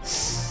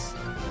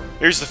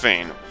 Here's the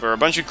thing. There are a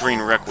bunch of green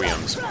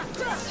Requiems.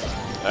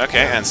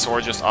 Okay, and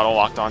Sora just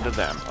auto-locked onto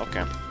them.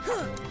 Okay.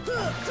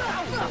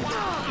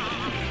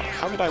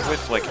 How did I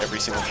whiff, like, every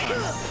single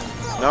time?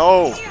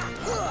 No!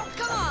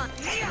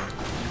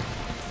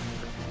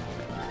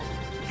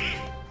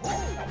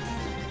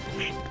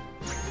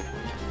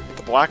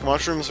 The black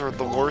mushrooms are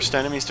the worst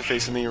enemies to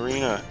face in the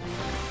arena.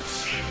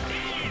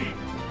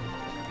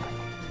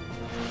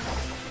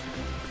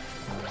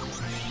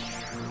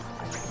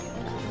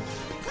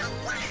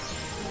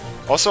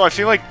 Also, I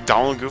feel like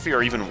Donald and Goofy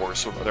are even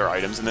worse with other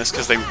items in this,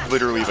 because they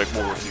literally, like,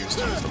 will refuse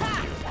to use them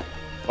on you.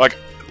 Like,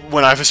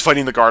 when I was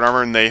fighting the guard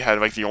armor and they had,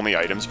 like, the only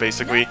items,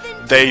 basically,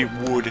 they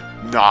would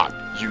not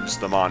use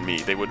them on me.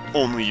 They would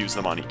only use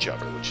them on each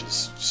other, which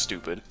is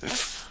stupid.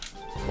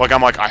 Like,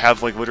 I'm like, I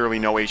have, like, literally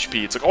no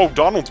HP. It's like, oh,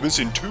 Donald's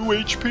missing 2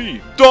 HP!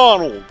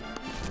 Donald!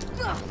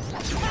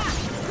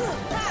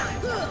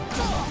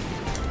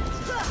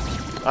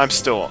 I'm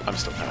still kind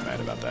of mad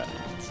about that.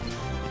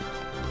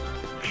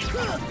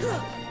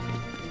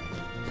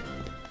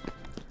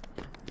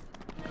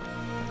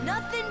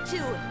 Nothing to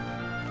it.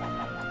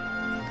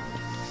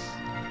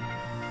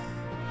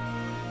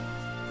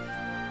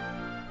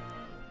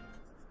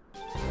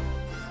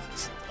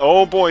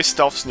 Oh boy,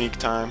 stealth sneak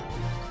time.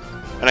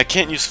 And I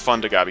can't use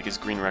Fundaga because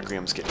Green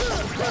Requiem's get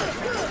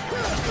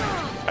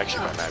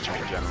actually by magic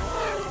in general.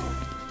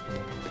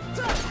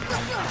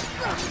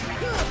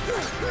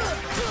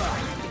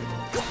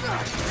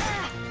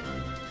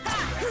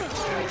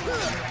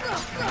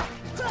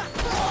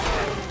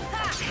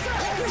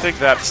 Take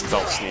that,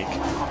 stealth sneak.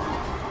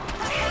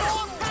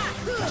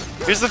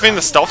 Here's the thing,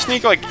 the stealth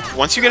sneak, like,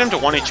 once you get him to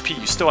 1 HP,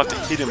 you still have to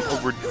hit him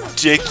a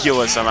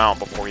ridiculous amount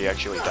before he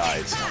actually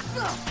dies.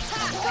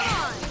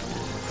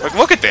 Like,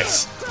 look at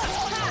this!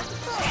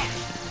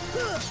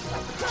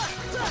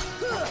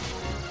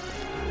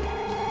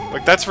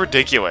 Like, that's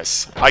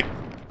ridiculous. I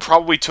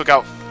probably took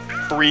out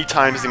 3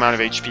 times the amount of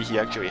HP he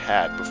actually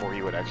had before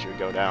he would actually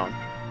go down.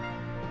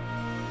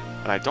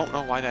 And I don't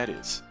know why that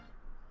is.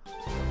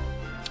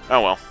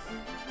 Oh well.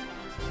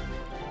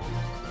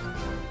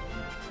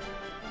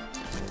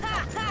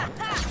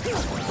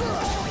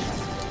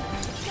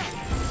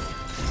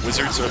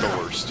 Wizards are the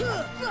worst.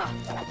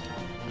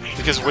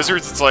 Because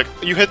wizards, it's like,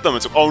 you hit them,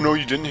 it's like, oh no,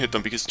 you didn't hit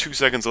them, because 2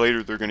 seconds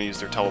later they're gonna use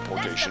their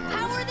teleportation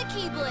move.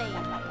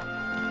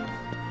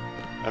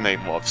 And they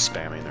love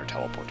spamming their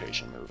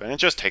teleportation move, and it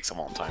just takes a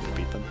long time to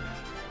beat them.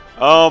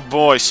 Oh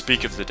boy,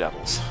 speak of the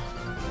devils.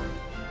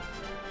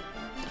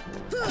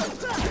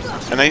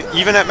 And they,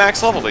 even at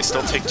max level, they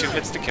still take 2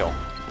 hits to kill.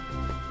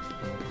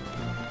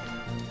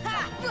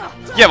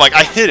 Yeah, like,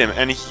 I hit him,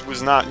 and he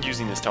was not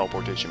using his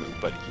teleportation move,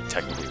 but he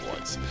technically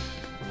was.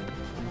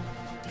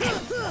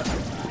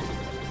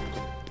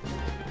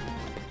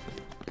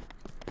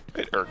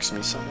 It irks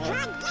me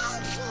somewhat.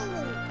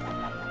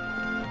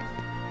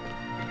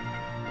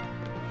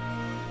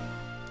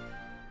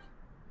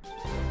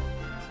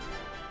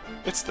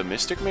 It's the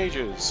Mystic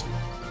Mages.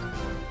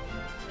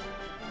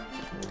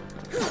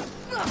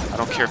 I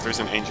don't care if there's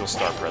an Angel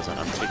Star present,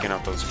 I'm taking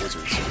out those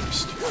wizards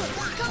first.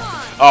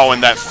 Oh,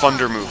 and that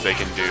Thunder move they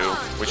can do,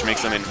 which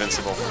makes them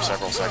invincible for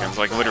several seconds.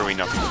 Like, literally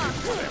nothing to do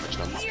before damage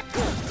them.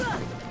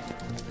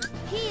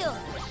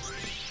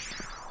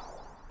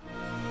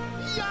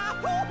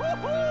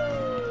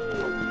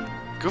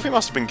 Goofy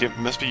must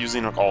be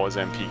using all his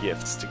MP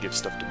gifts to give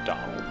stuff to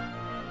Donald.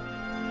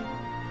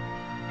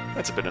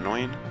 That's a bit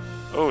annoying.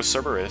 Oh,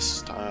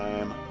 Cerberus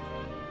time.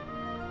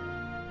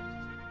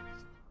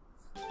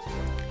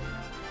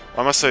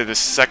 I must say, this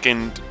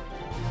second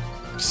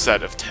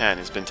set of 10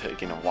 has been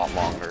taking a lot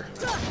longer.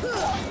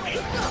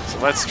 So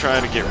let's try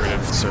to get rid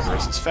of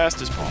Cerberus as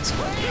fast as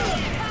possible.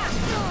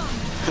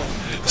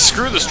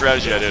 Screw the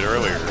strategy I did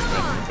earlier in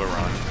the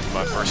run,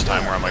 my first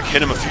time, where I'm like,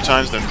 hit him a few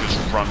times, then just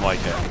run like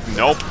heck.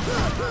 Nope.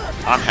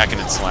 I'm hacking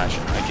and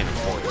slashing. I can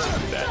afford to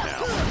do that now.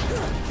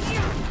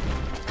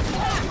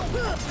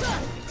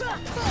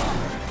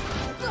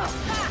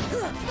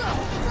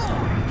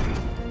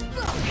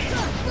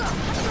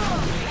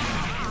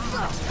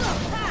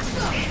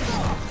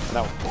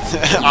 No.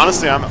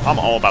 Honestly, I'm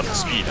all about the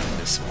speed on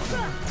this one.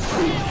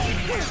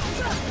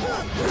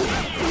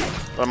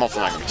 But I'm also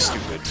not gonna be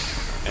stupid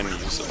and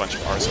use a bunch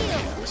of arsenal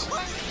cannons.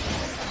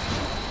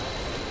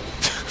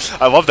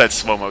 I love that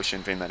slow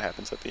motion thing that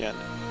happens at the end.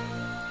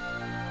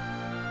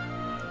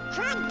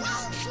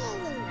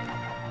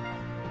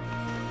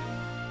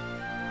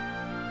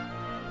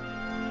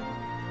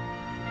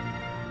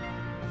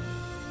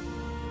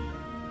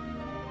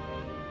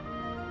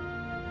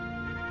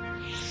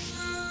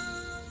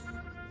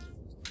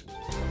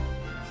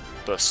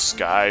 The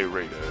Sky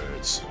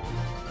Raiders.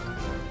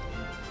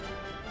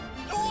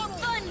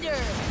 Thunder.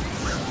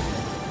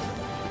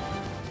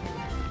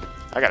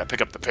 I gotta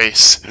pick up the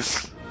pace.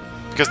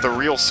 Because the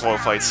real slow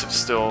fights are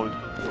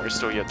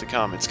still yet to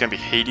come. It's gonna be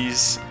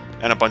Hades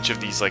and a bunch of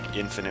these, like,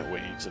 infinite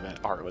waves of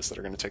Artless that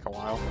are gonna take a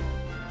while.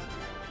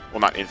 Well,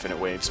 not infinite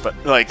waves, but,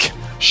 like,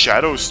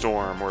 Shadow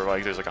Storm, where,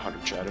 like, there's, like,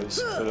 100 shadows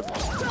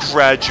that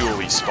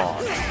gradually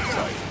spawn.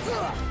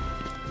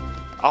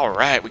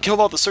 Alright, we killed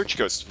all the Search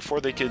Ghosts before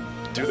they could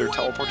do their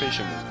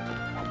teleportation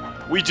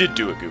move. We did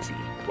do it, Goofy.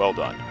 Well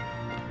done.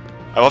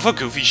 I love how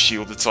Goofy's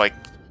shield, it's like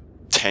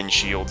 10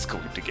 shields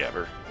glued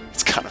together.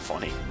 It's kind of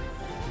funny.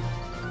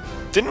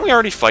 Didn't we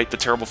already fight the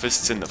Terrible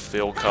Fists in the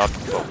Phil Cup,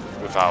 but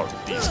without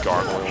these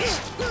gargoyles?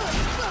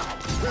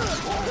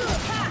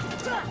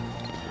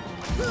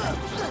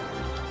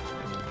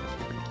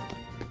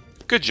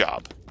 Good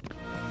job.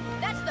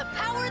 That's the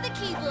power of the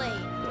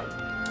Keyblade.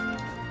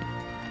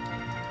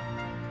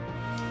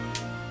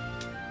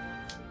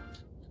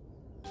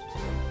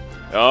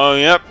 Oh,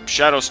 yep,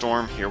 Shadow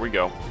Storm. Here we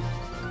go.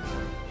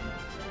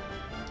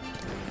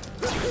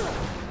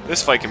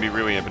 This fight can be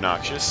really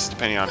obnoxious,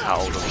 depending on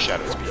how the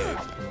shadows behave.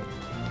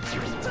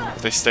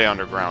 If they stay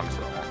underground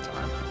for a long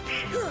time.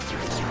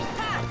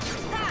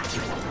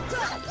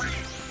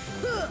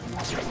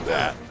 Like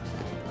that.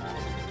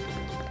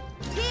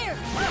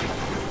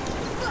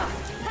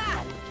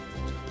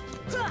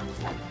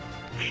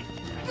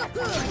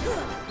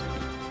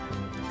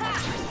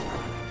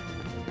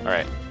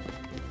 Alright.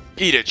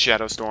 Eat it,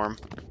 Shadow Storm.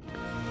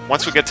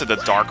 Once we get to the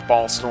Dark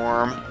Ball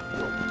Storm,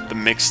 the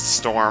Mixed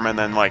Storm, and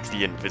then, like,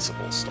 the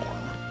Invisible Storm.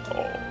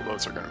 Oh,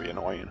 those are gonna be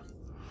annoying.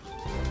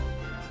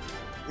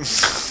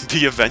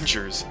 The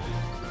Avengers.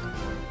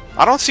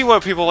 I don't see why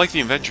people like the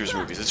Avengers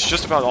movies. It's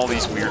just about all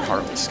these weird,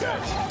 heartless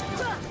guys.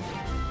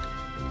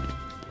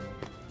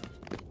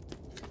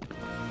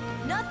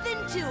 Nothing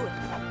to it.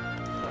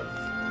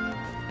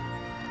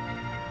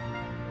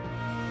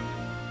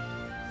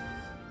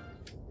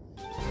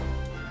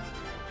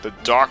 The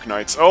Dark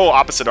Knights. Oh,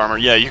 Opposite Armor.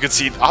 Yeah, you can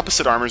see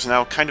Opposite Armor's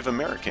now kind of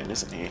American,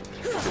 isn't he?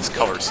 His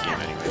color scheme,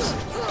 anyways.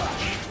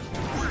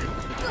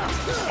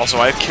 Also,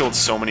 I've killed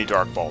so many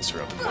Dark Balls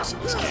throughout the course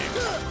of this game.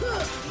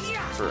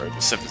 For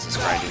the synthesis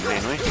grinding,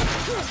 mainly.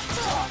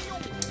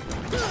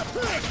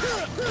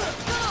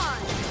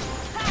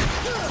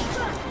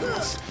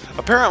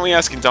 Apparently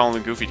asking Donald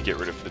and Goofy to get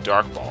rid of the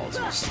Dark Balls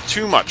was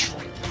too much for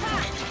them.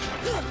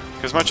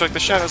 Because much like the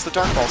Shadows, the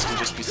Dark Balls can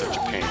just be such a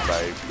pain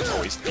by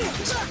always being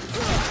disappeared.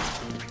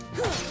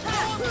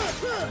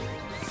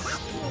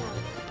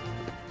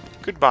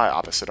 Goodbye,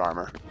 Opposite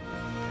Armor.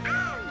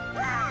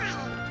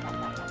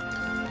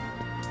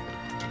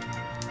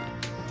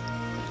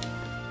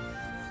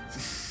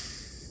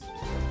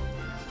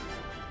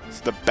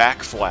 the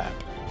back flap.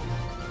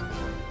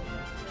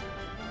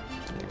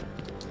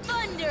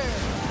 Thunder!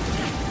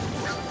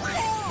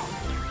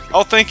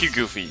 Oh, thank you,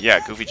 Goofy. Yeah,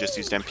 Goofy just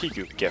used MP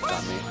gift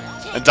on me.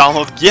 And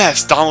Donald,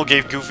 yes, Donald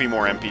gave Goofy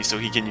more MP so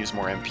he can use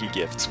more MP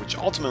gifts, which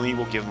ultimately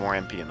will give more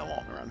MP in the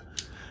long run.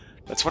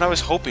 That's what I was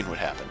hoping would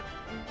happen.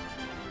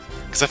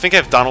 Because I think I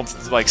have Donald,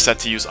 like, set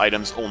to use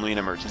items only in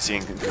emergency,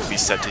 and Goofy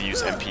set to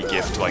use MP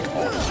gift, like,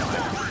 all the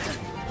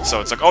time. So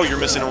it's like, oh, you're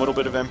missing a little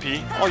bit of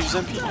MP? I'll use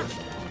MP gift.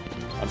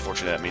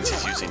 Unfortunately, that means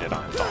he's using it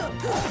on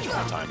Donald all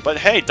the time. But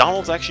hey,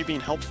 Donald's actually being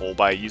helpful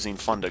by using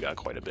Fundaga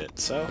quite a bit,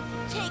 so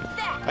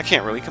I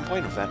can't really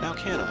complain with that now,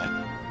 can I?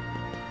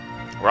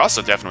 We're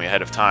also definitely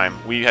ahead of time.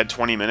 We had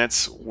 20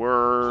 minutes.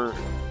 We're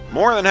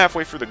more than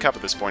halfway through the cup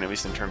at this point, at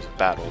least in terms of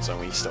battles, and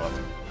we still have,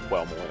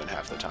 well, more than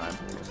half the time.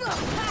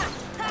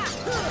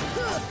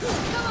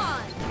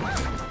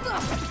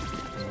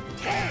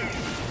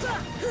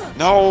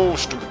 No,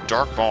 stupid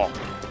dark ball.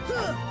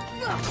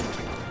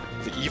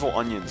 The evil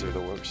onions are the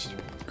worst.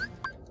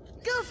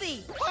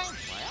 Goofy!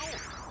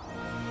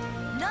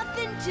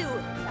 Nothing to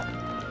it.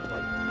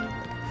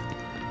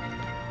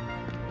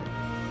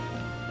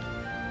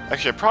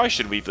 Actually, I probably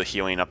should leave the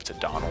healing up to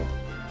Donald.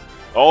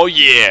 Oh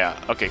yeah!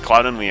 Okay,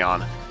 Cloud and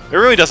Leon. It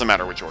really doesn't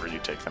matter which order you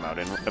take them out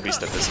in, at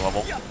least at this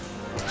level.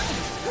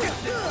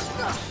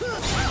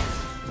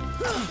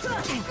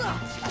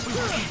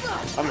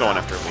 I'm going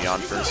after Leon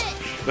first.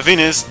 The thing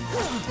is,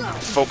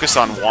 focus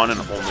on one and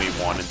only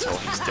one until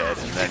he's dead,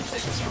 and then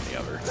focus on the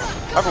other.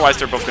 Otherwise,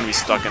 they're both going to be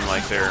stuck in,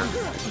 like, their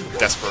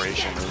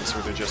desperation moves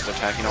where they're just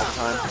attacking all the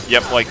time.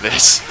 Yep, like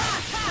this.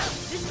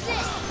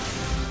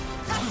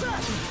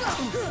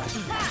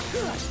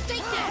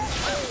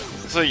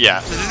 So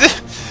yeah,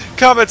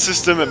 combat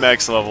system at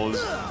max level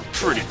is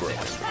pretty broken.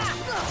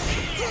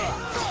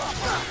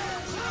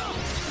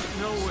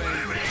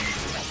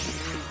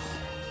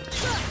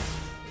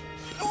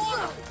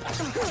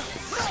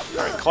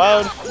 Alright,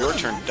 Cloud, your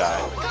turn to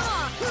die.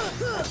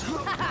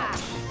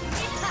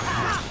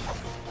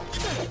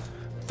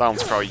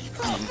 Donald's probably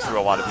eaten through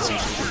a lot of his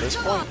injuries at this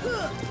point.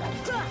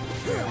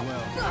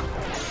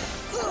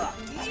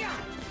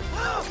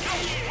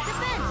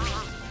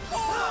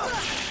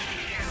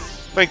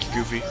 Thank you,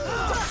 Goofy.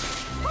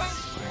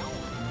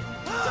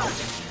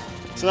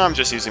 So now I'm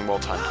just using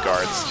well-timed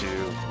guards to...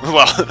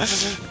 Well,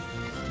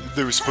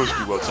 they were supposed to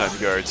be well-timed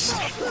guards.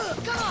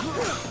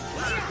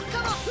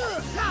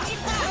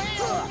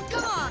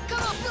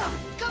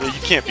 Yeah,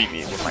 you can't beat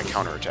me with my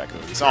counterattack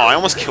movies. Oh, I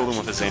almost killed him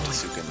with his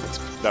Antisuken.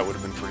 That would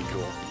have been pretty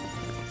cool.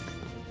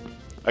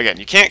 Again,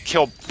 you can't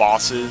kill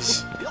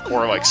bosses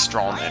or, like,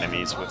 strong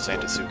enemies with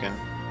Antisuken.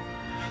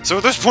 So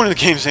at this point in the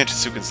game,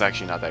 Antisuken's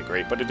actually not that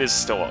great, but it is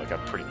still, like, a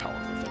pretty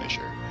powerful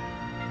finisher.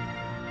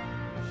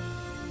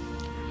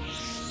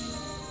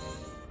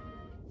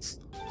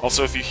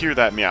 Also, if you hear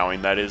that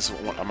meowing, that is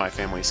one of my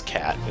family's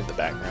cat in the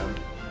background.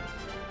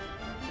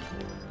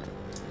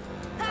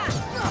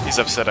 He's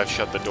upset I've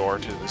shut the door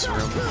to this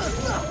room.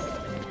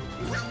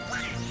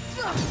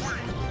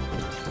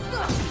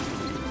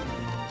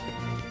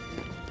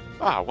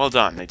 Ah, well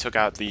done. They took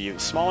out the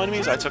small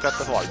enemies, I took out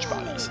the large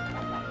bodies.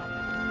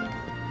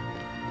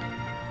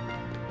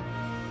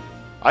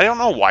 I don't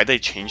know why they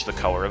changed the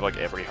color of, like,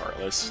 every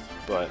Heartless,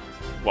 but,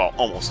 well,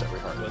 almost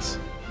every Heartless.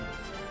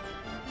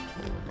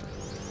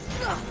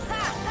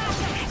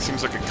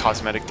 Seems like a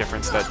cosmetic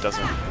difference that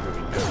doesn't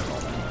really matter all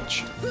that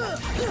much.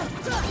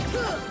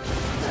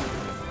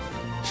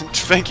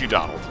 Thank you,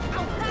 Donald.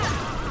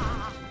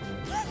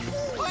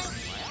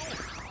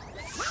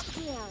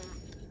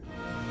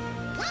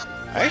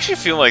 I actually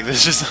feel like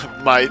this is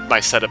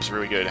my setup's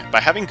really good. By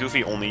having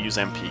Goofy only use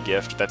MP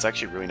Gift, that's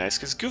actually really nice,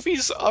 because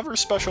Goofy's other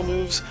special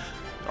moves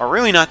are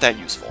really not that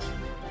useful.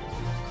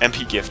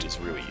 MP Gift is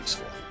really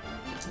useful.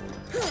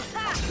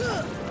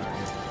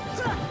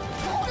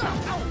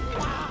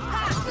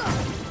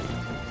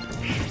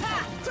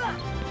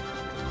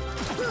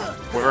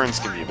 Wyverns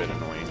can be a bit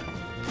annoying.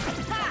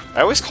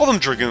 I always call them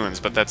Dragoons,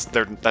 but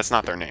that's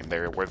not their name.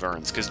 They're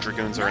Wyverns, because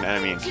Dragoons are an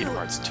enemy in Kingdom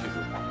Hearts 2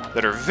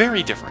 that are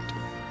very different.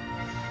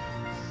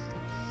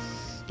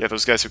 Yeah,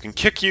 those guys who can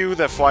kick you,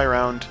 that fly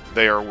around,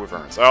 they are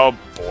Wyverns. Oh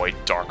boy,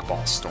 Dark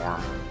Ball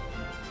Storm.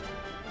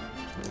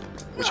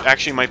 Which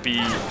actually might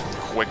be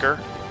quicker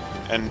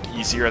and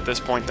easier at this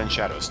point than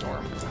Shadow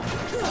Storm.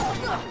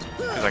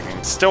 Because I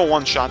can still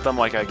one-shot them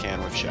like I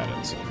can with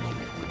Shadows.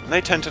 And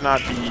they tend to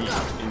not be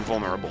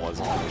invulnerable as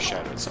long as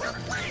Shadows are.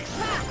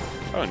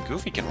 Oh, and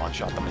Goofy can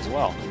one-shot them as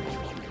well.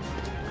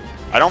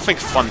 I don't think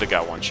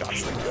Fundaga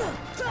one-shots them.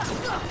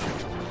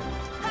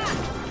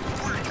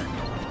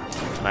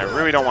 And I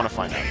really don't want to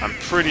find out. I'm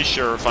pretty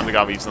sure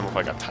Fundaga leaves them with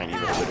like a tiny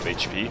little bit of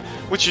HP,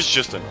 which is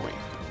just annoying.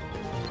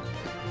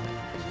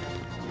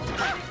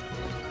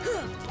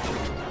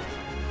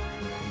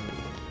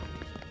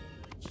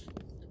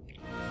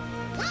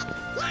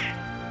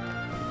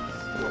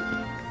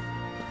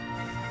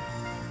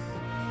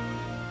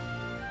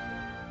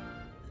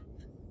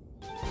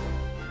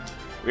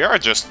 We are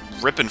just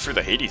ripping through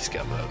the Hades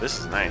Cup, though. This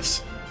is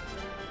nice.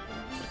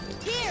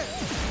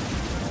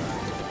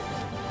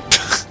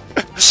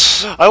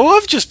 I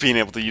love just being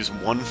able to use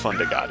one fun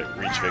to god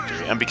and reach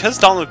victory. And because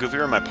Donald and Goofy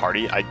are in my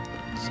party, I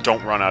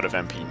don't run out of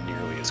MP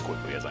nearly as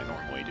quickly as I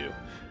normally do.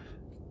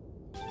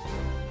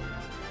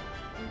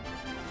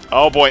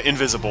 Oh boy,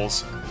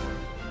 Invisibles.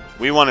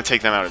 We want to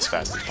take them out as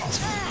fast as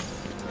possible.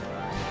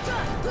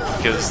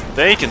 Because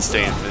they can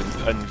stay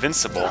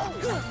invincible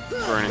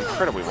for an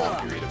incredibly long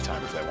period of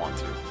time if they want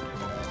to.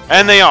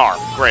 And they are!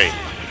 Great.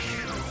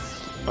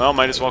 Well,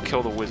 might as well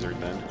kill the wizard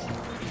then.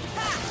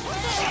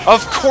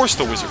 Of course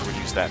the wizard would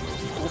use that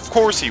move. Of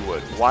course he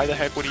would. Why the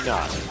heck would he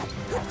not?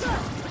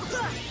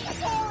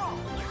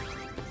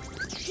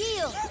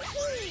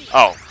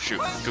 Oh,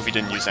 shoot. Goofy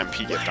didn't use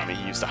MP gift on me.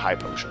 He used a high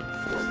potion.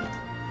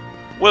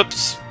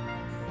 Whoops.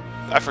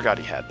 I forgot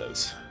he had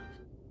those.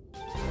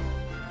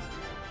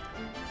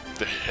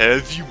 The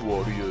heavy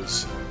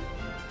warriors.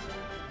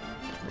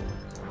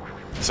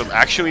 So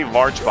actually,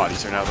 large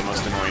bodies are now the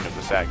most annoying of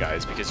the fat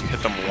guys because you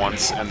hit them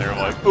once and they're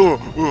like, oh,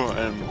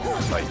 and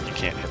like you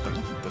can't hit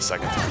them the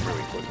second time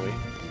really quickly.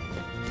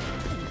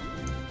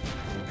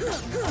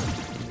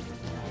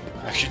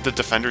 Actually, the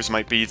defenders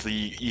might be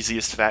the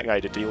easiest fat guy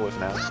to deal with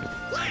now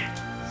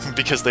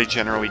because they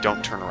generally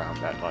don't turn around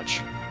that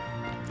much.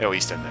 At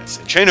least in this.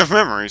 In Chain of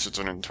Memories, it's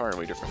an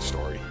entirely different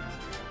story.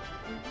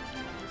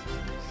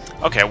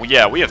 Okay, well,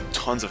 yeah, we have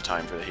tons of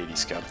time for the Hades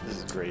Scout. This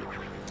is great.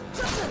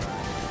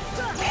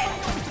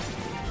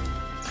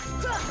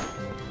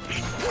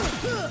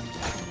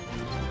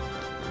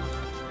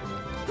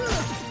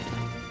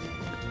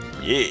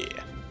 Yeah.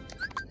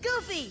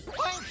 Goofy!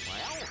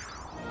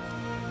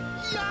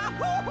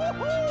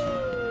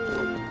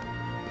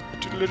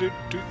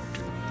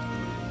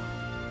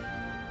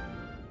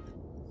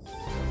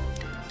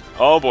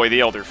 Oh boy, the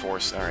Elder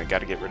Force. Alright,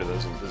 gotta get rid of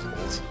those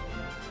Invisibles.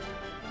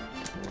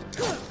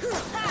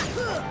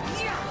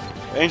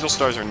 Angel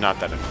Stars are not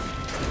that annoying.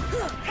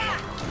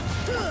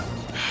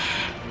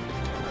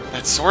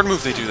 That sword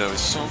move they do, though,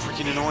 is so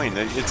freaking annoying.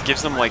 It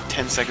gives them, like,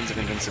 10 seconds of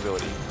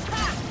invincibility.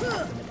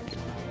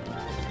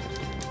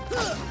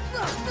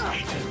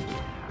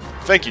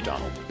 Thank you,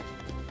 Donald.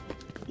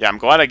 Yeah, I'm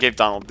glad I gave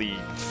Donald the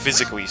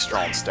physically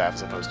strong staff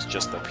as opposed to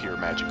just the pure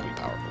magically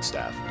powerful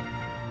staff.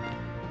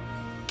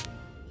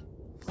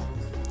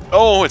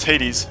 Oh, it's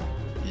Hades.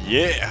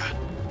 Yeah!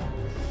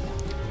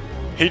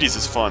 Hades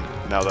is fun,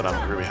 now that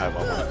I'm really high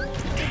level.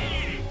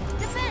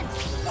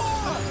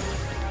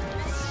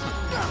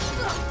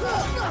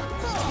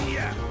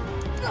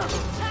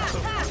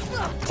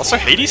 Also,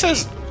 Hades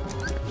has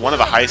one of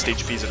the highest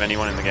HPs of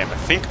anyone in the game. I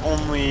think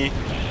only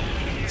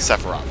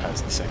Sephiroth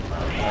has the same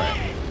amount. Alright.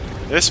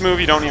 This move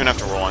you don't even have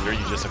to roll under,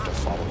 you just have to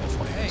follow the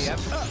flames.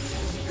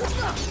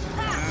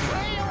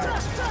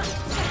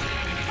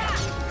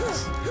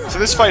 So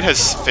this fight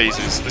has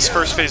phases. This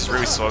first phase is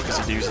really slow because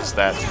he uses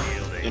that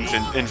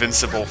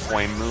invincible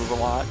flame move a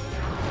lot.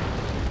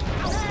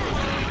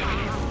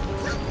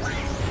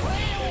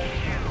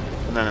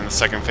 And then in the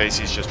second phase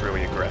he's just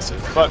really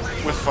aggressive. But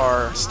with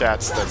our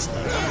stats, that's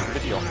not a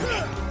big deal.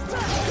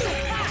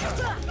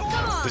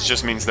 This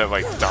just means that,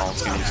 like,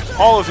 Donald's gonna use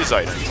all of his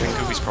items, and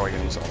Goofy's probably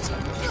gonna use all his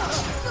items.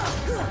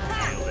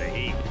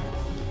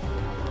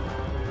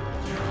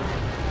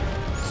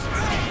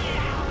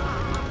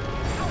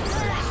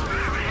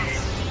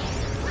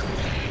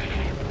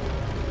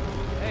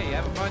 Hey, you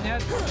having fun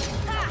yet?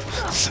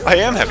 I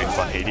am having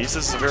fun, Hades.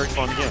 This is a very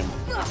fun game.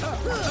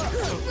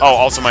 Oh,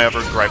 also my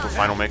other gripe with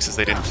Final Mix is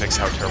they didn't fix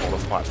how terrible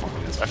the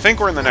platforming is. I think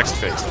we're in the next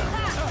phase now.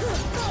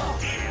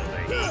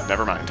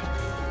 Never mind.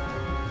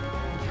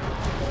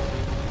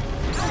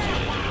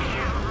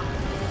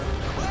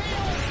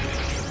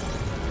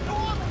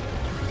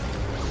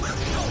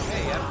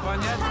 Hey, you having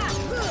fun yet?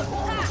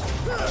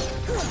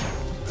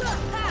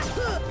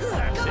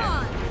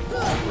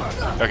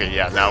 Okay,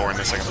 yeah, now we're in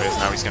the second phase.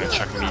 Now he's gonna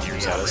chuck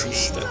meteors at us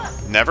instead.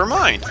 Never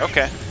mind.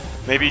 Okay.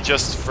 Maybe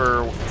just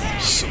for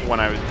when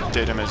I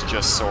did him as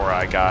just Sora,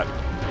 I got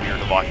weird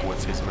luck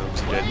with his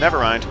moves he did. Never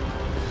mind.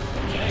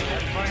 Hey, you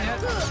having fun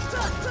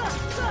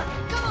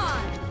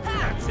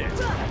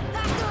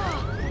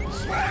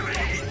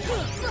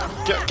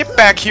yet? Get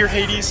back here,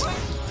 Hades!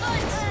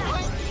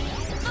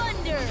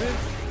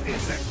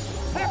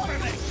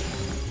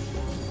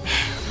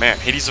 Man,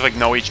 Hades with like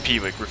no HP,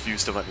 like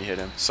refused to let me hit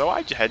him. So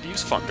I had to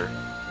use Thunder.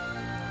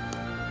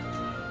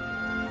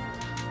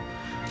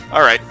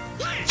 Alright.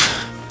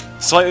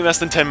 Slightly less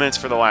than 10 minutes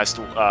for the last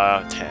 10.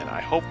 I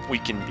hope we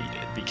can beat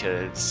it,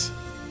 because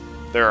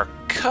there are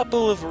a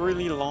couple of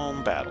really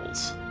long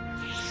battles.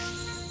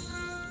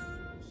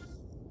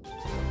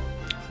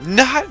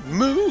 Not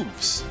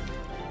moves!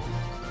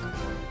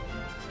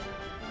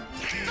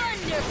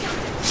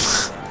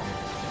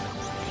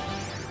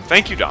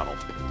 Thank you, Donald.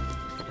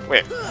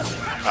 Wait.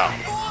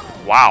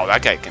 Oh. Wow,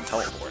 that guy can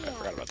teleport. I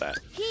forgot about that.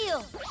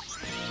 Heal.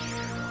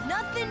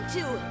 Nothing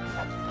to it.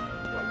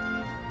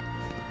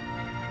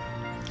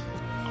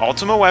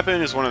 Ultima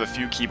Weapon is one of the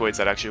few Keyblades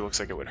that actually looks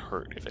like it would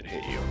hurt if it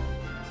hit you.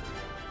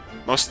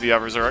 Most of the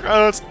others are like,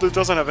 oh, it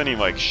doesn't have any,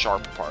 like,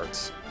 sharp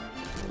parts.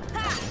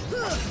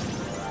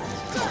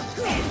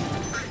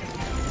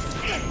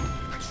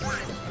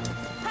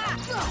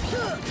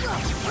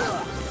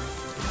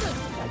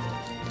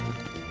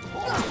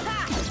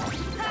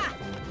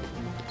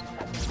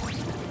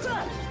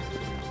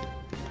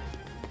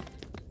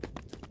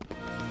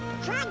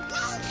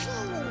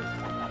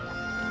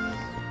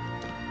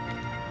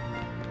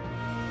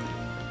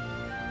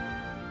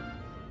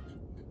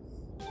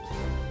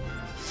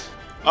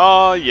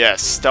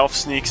 Yes, stealth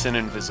sneaks and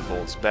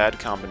invisibles. Bad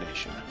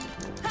combination.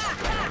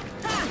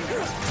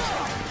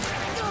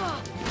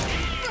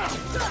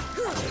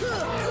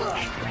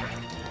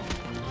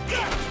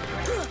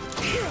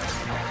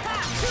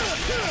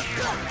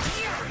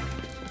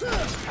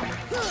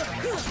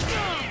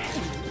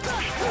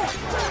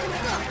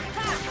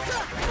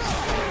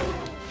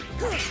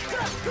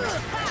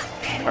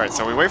 Alright,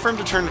 so we wait for him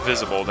to turn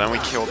invisible, then we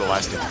kill the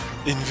last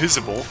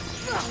invisible.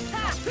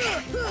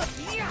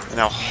 And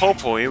now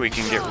hopefully we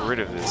can get rid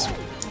of this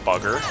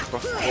bugger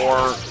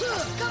before...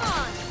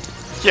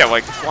 Yeah,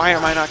 like, why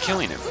am I not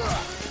killing him?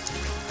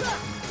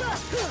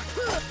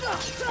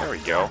 There we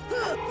go.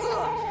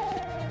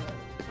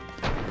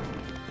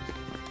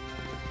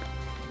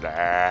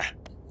 Nah.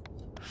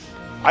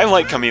 I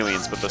like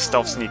chameleons, but the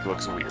stealth sneak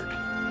looks weird.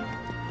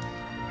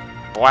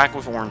 Black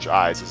with orange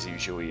eyes is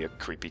usually a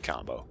creepy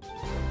combo.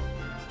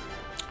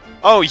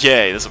 Oh,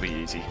 yay, this'll be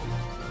easy.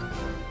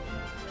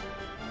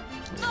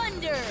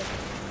 Thunder!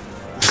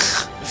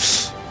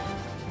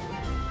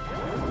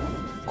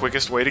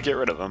 Quickest way to get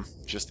rid of them.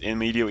 Just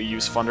immediately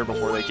use Thunder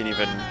before they can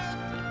even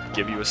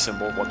give you a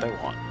symbol of what they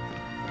want.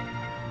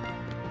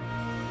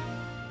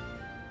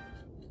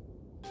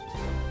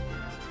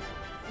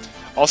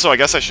 Also, I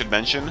guess I should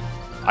mention,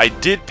 I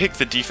did pick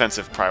the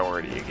defensive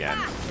priority again.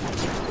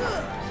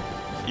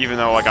 Even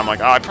though, like, I'm like,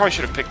 oh, I probably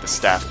should have picked the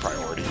staff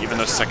priority. Even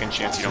though second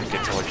chance you don't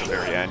get till, like, the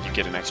very end, you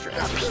get an extra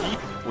MP,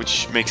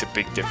 which makes a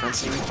big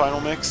difference in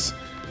Final Mix.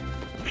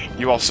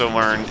 You also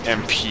learned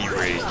MP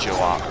Rage a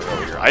lot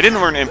earlier. I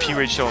didn't learn MP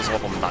Rage till I was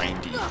level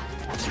 90.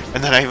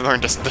 And then I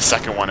learned the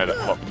second one at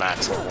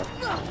max level.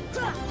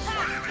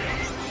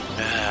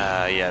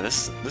 Yeah,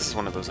 this is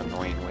one of those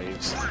annoying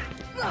waves.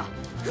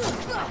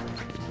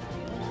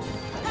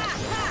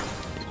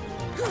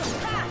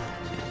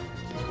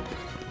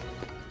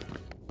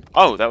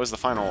 Oh, that was the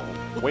final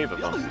wave of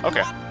them.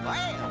 Okay.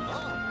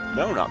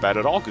 No, not bad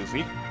at all,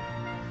 Goofy.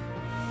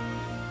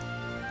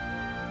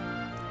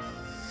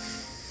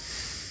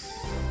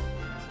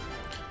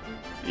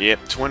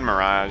 Yep, Twin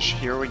Mirage.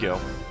 Here we go.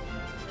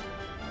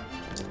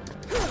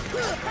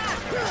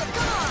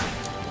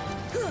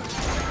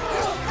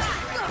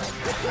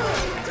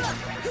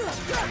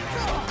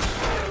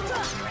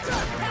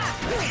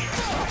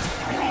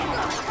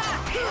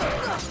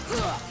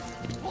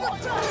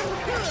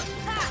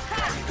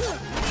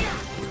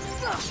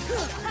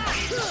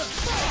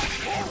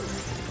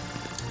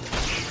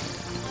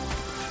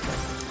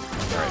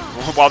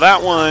 Alright, while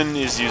that one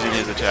is using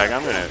his attack,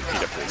 I'm gonna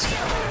beat up this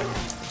guy.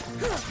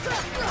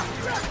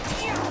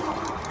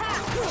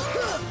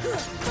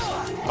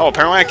 Oh,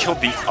 apparently I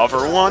killed the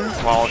other one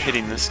while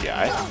hitting this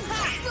guy.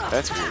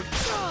 That's weird.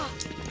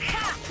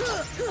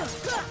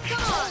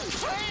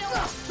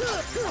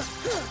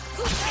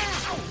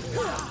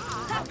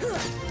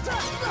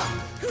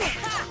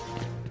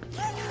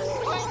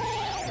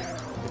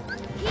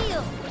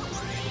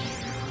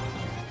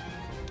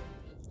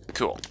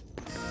 Cool.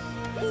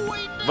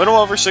 Little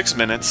over 6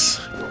 minutes,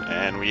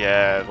 and we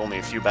have only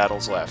a few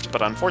battles left,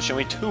 but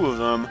unfortunately 2 of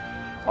them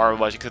are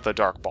like the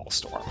Dark Ball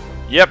Storm.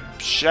 Yep,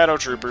 Shadow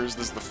Troopers,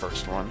 this is the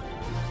first one,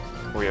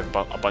 where we have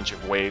a bunch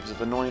of waves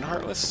of annoying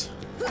Heartless.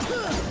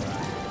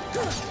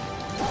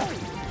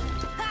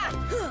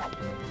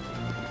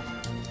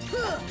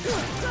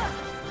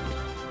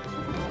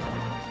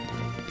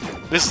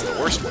 This is the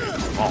worst wave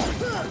of them all.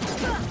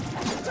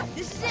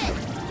 This is it!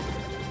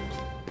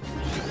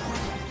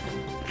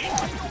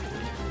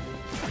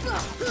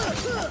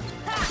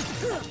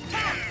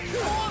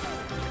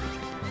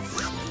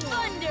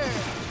 Thunder!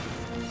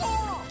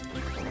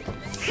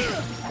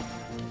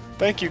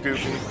 Thank you,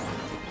 Goofy.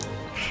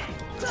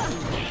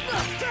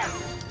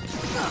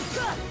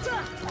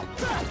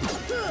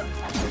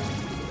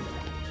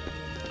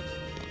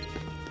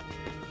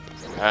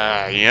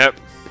 Yep.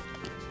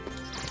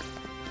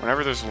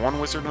 Whenever there's one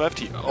wizard left,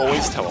 he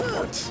always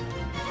teleports.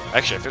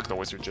 Actually, I feel like the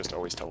wizard just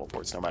always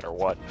teleports, no matter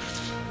what.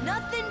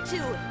 Nothing to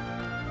it.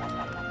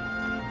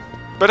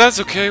 But that's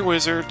okay,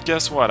 wizard.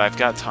 Guess what? I've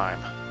got time.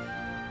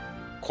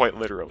 Quite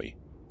literally.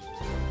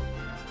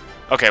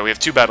 Okay, we have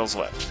 2 battles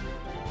left.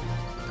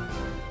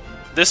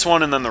 This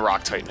one and then the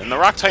Rock Titan. And the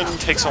Rock Titan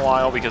takes a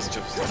while because of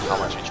just how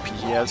much HP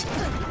he has,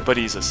 but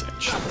he's a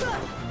cinch.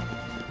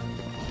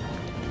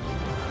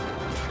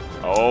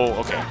 Oh,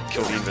 okay.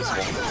 Kill the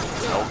invisible.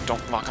 No,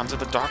 don't lock onto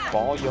the Dark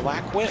Ball, you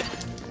lack wit.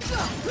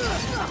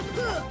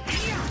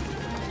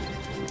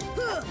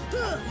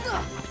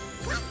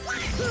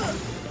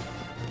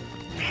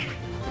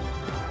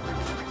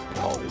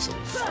 Oh, this will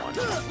be fun.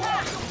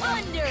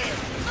 Thunder!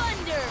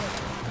 Thunder!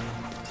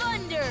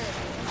 Thunder!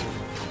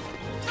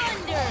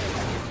 Thunder!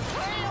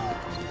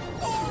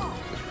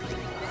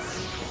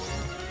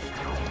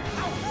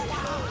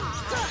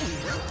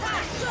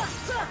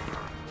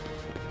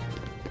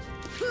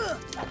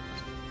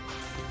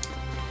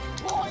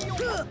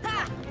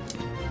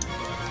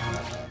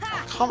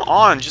 Come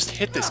on, just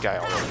hit this guy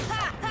already.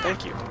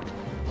 Thank you.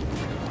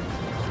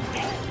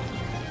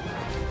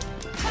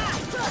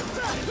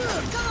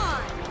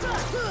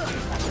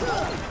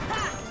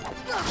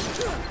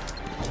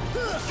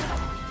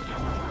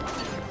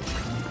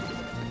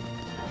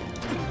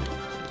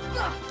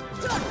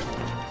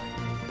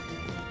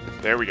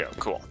 There we go,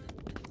 cool.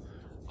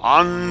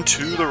 On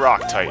to the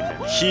Rock Titan.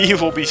 He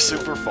will be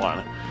super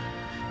fun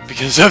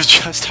because of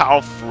just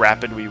how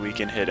rapidly we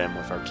can hit him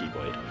with our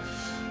Keyblade.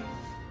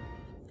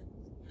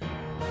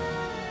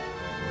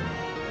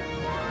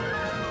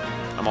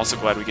 I'm also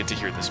glad we get to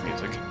hear this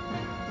music.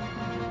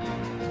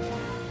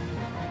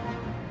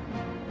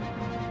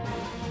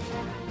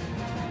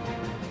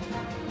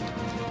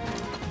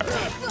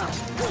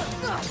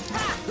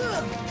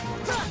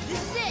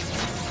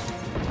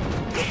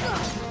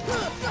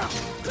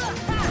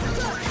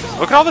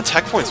 Look at all the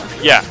tech points.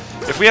 Yeah,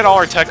 if we had all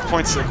our tech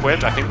points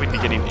equipped, I think we'd be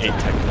getting 8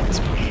 tech points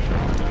per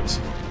these,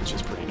 which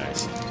is pretty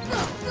nice.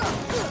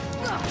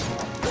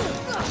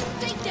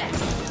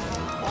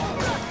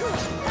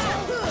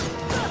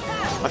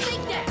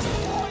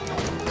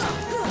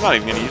 I'm not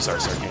even going to use our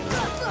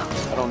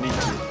Sarcana. I don't need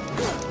to.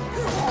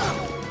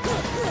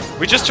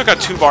 We just took out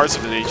 2 bars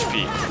of his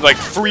HP. Like,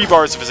 3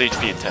 bars of his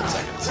HP in 10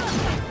 seconds.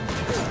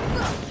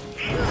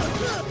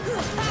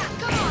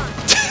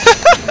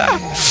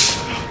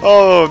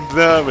 Oh,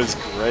 that was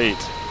great.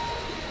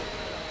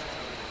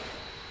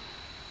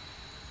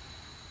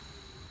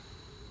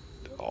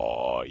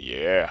 Oh,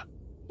 yeah.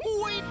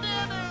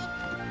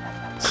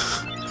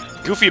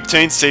 Goofy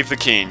obtained Save the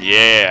King.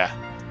 Yeah.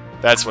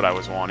 That's what I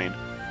was wanting.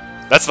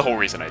 That's the whole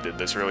reason I did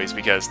this, really, is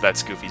because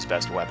that's Goofy's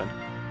best weapon.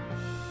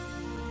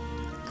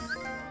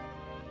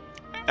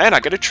 And I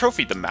got a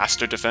trophy, the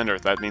Master Defender.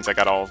 That means I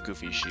got all of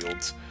Goofy's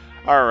shields.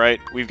 Alright,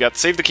 we've got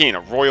Save the King,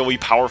 a royally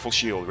powerful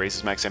shield,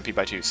 raises max MP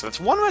by 2. So that's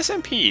 1 less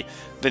MP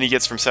than he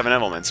gets from 7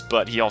 elements,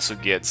 but he also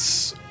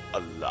gets a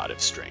lot of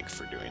strength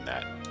for doing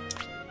that.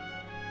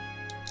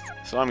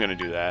 So I'm going to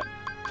do that.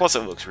 Plus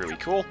it looks really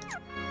cool.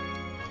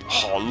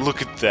 Oh,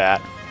 look at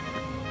that.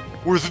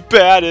 We're the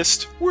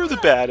baddest. We're the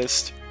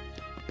baddest.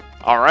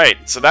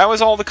 Alright, so that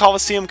was all the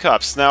Colosseum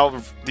Cups.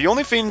 Now, the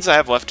only things I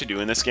have left to do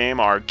in this game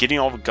are getting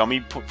all the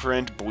Gummy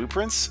Print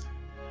blueprints,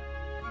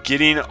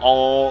 completing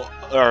all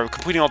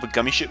the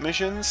Gummy Ship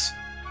missions,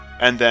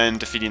 and then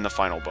defeating the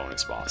final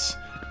bonus boss.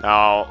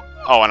 Now,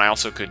 oh, and I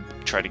also could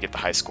try to get the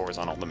high scores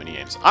on all the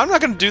minigames. I'm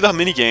not going to do the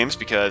minigames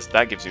because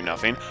that gives you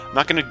nothing. I'm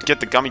not going to get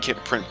the Gummy Kit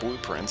Print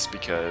blueprints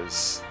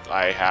because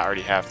I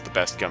already have the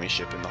best Gummy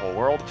Ship in the whole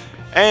world.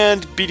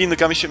 And beating the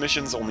Gummy Ship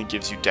missions only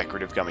gives you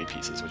decorative Gummy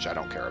pieces, which I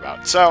don't care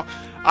about. So,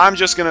 I'm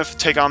just going to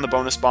take on the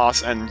bonus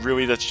boss, and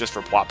really that's just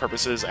for plot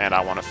purposes, and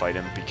I want to fight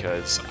him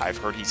because I've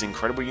heard he's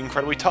incredibly,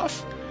 incredibly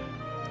tough.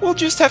 We'll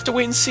just have to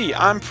wait and see.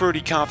 I'm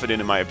pretty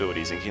confident in my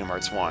abilities in Kingdom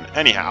Hearts 1.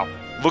 Anyhow,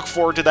 look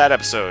forward to that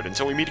episode.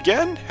 Until we meet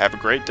again, have a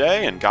great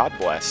day, and God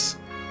bless.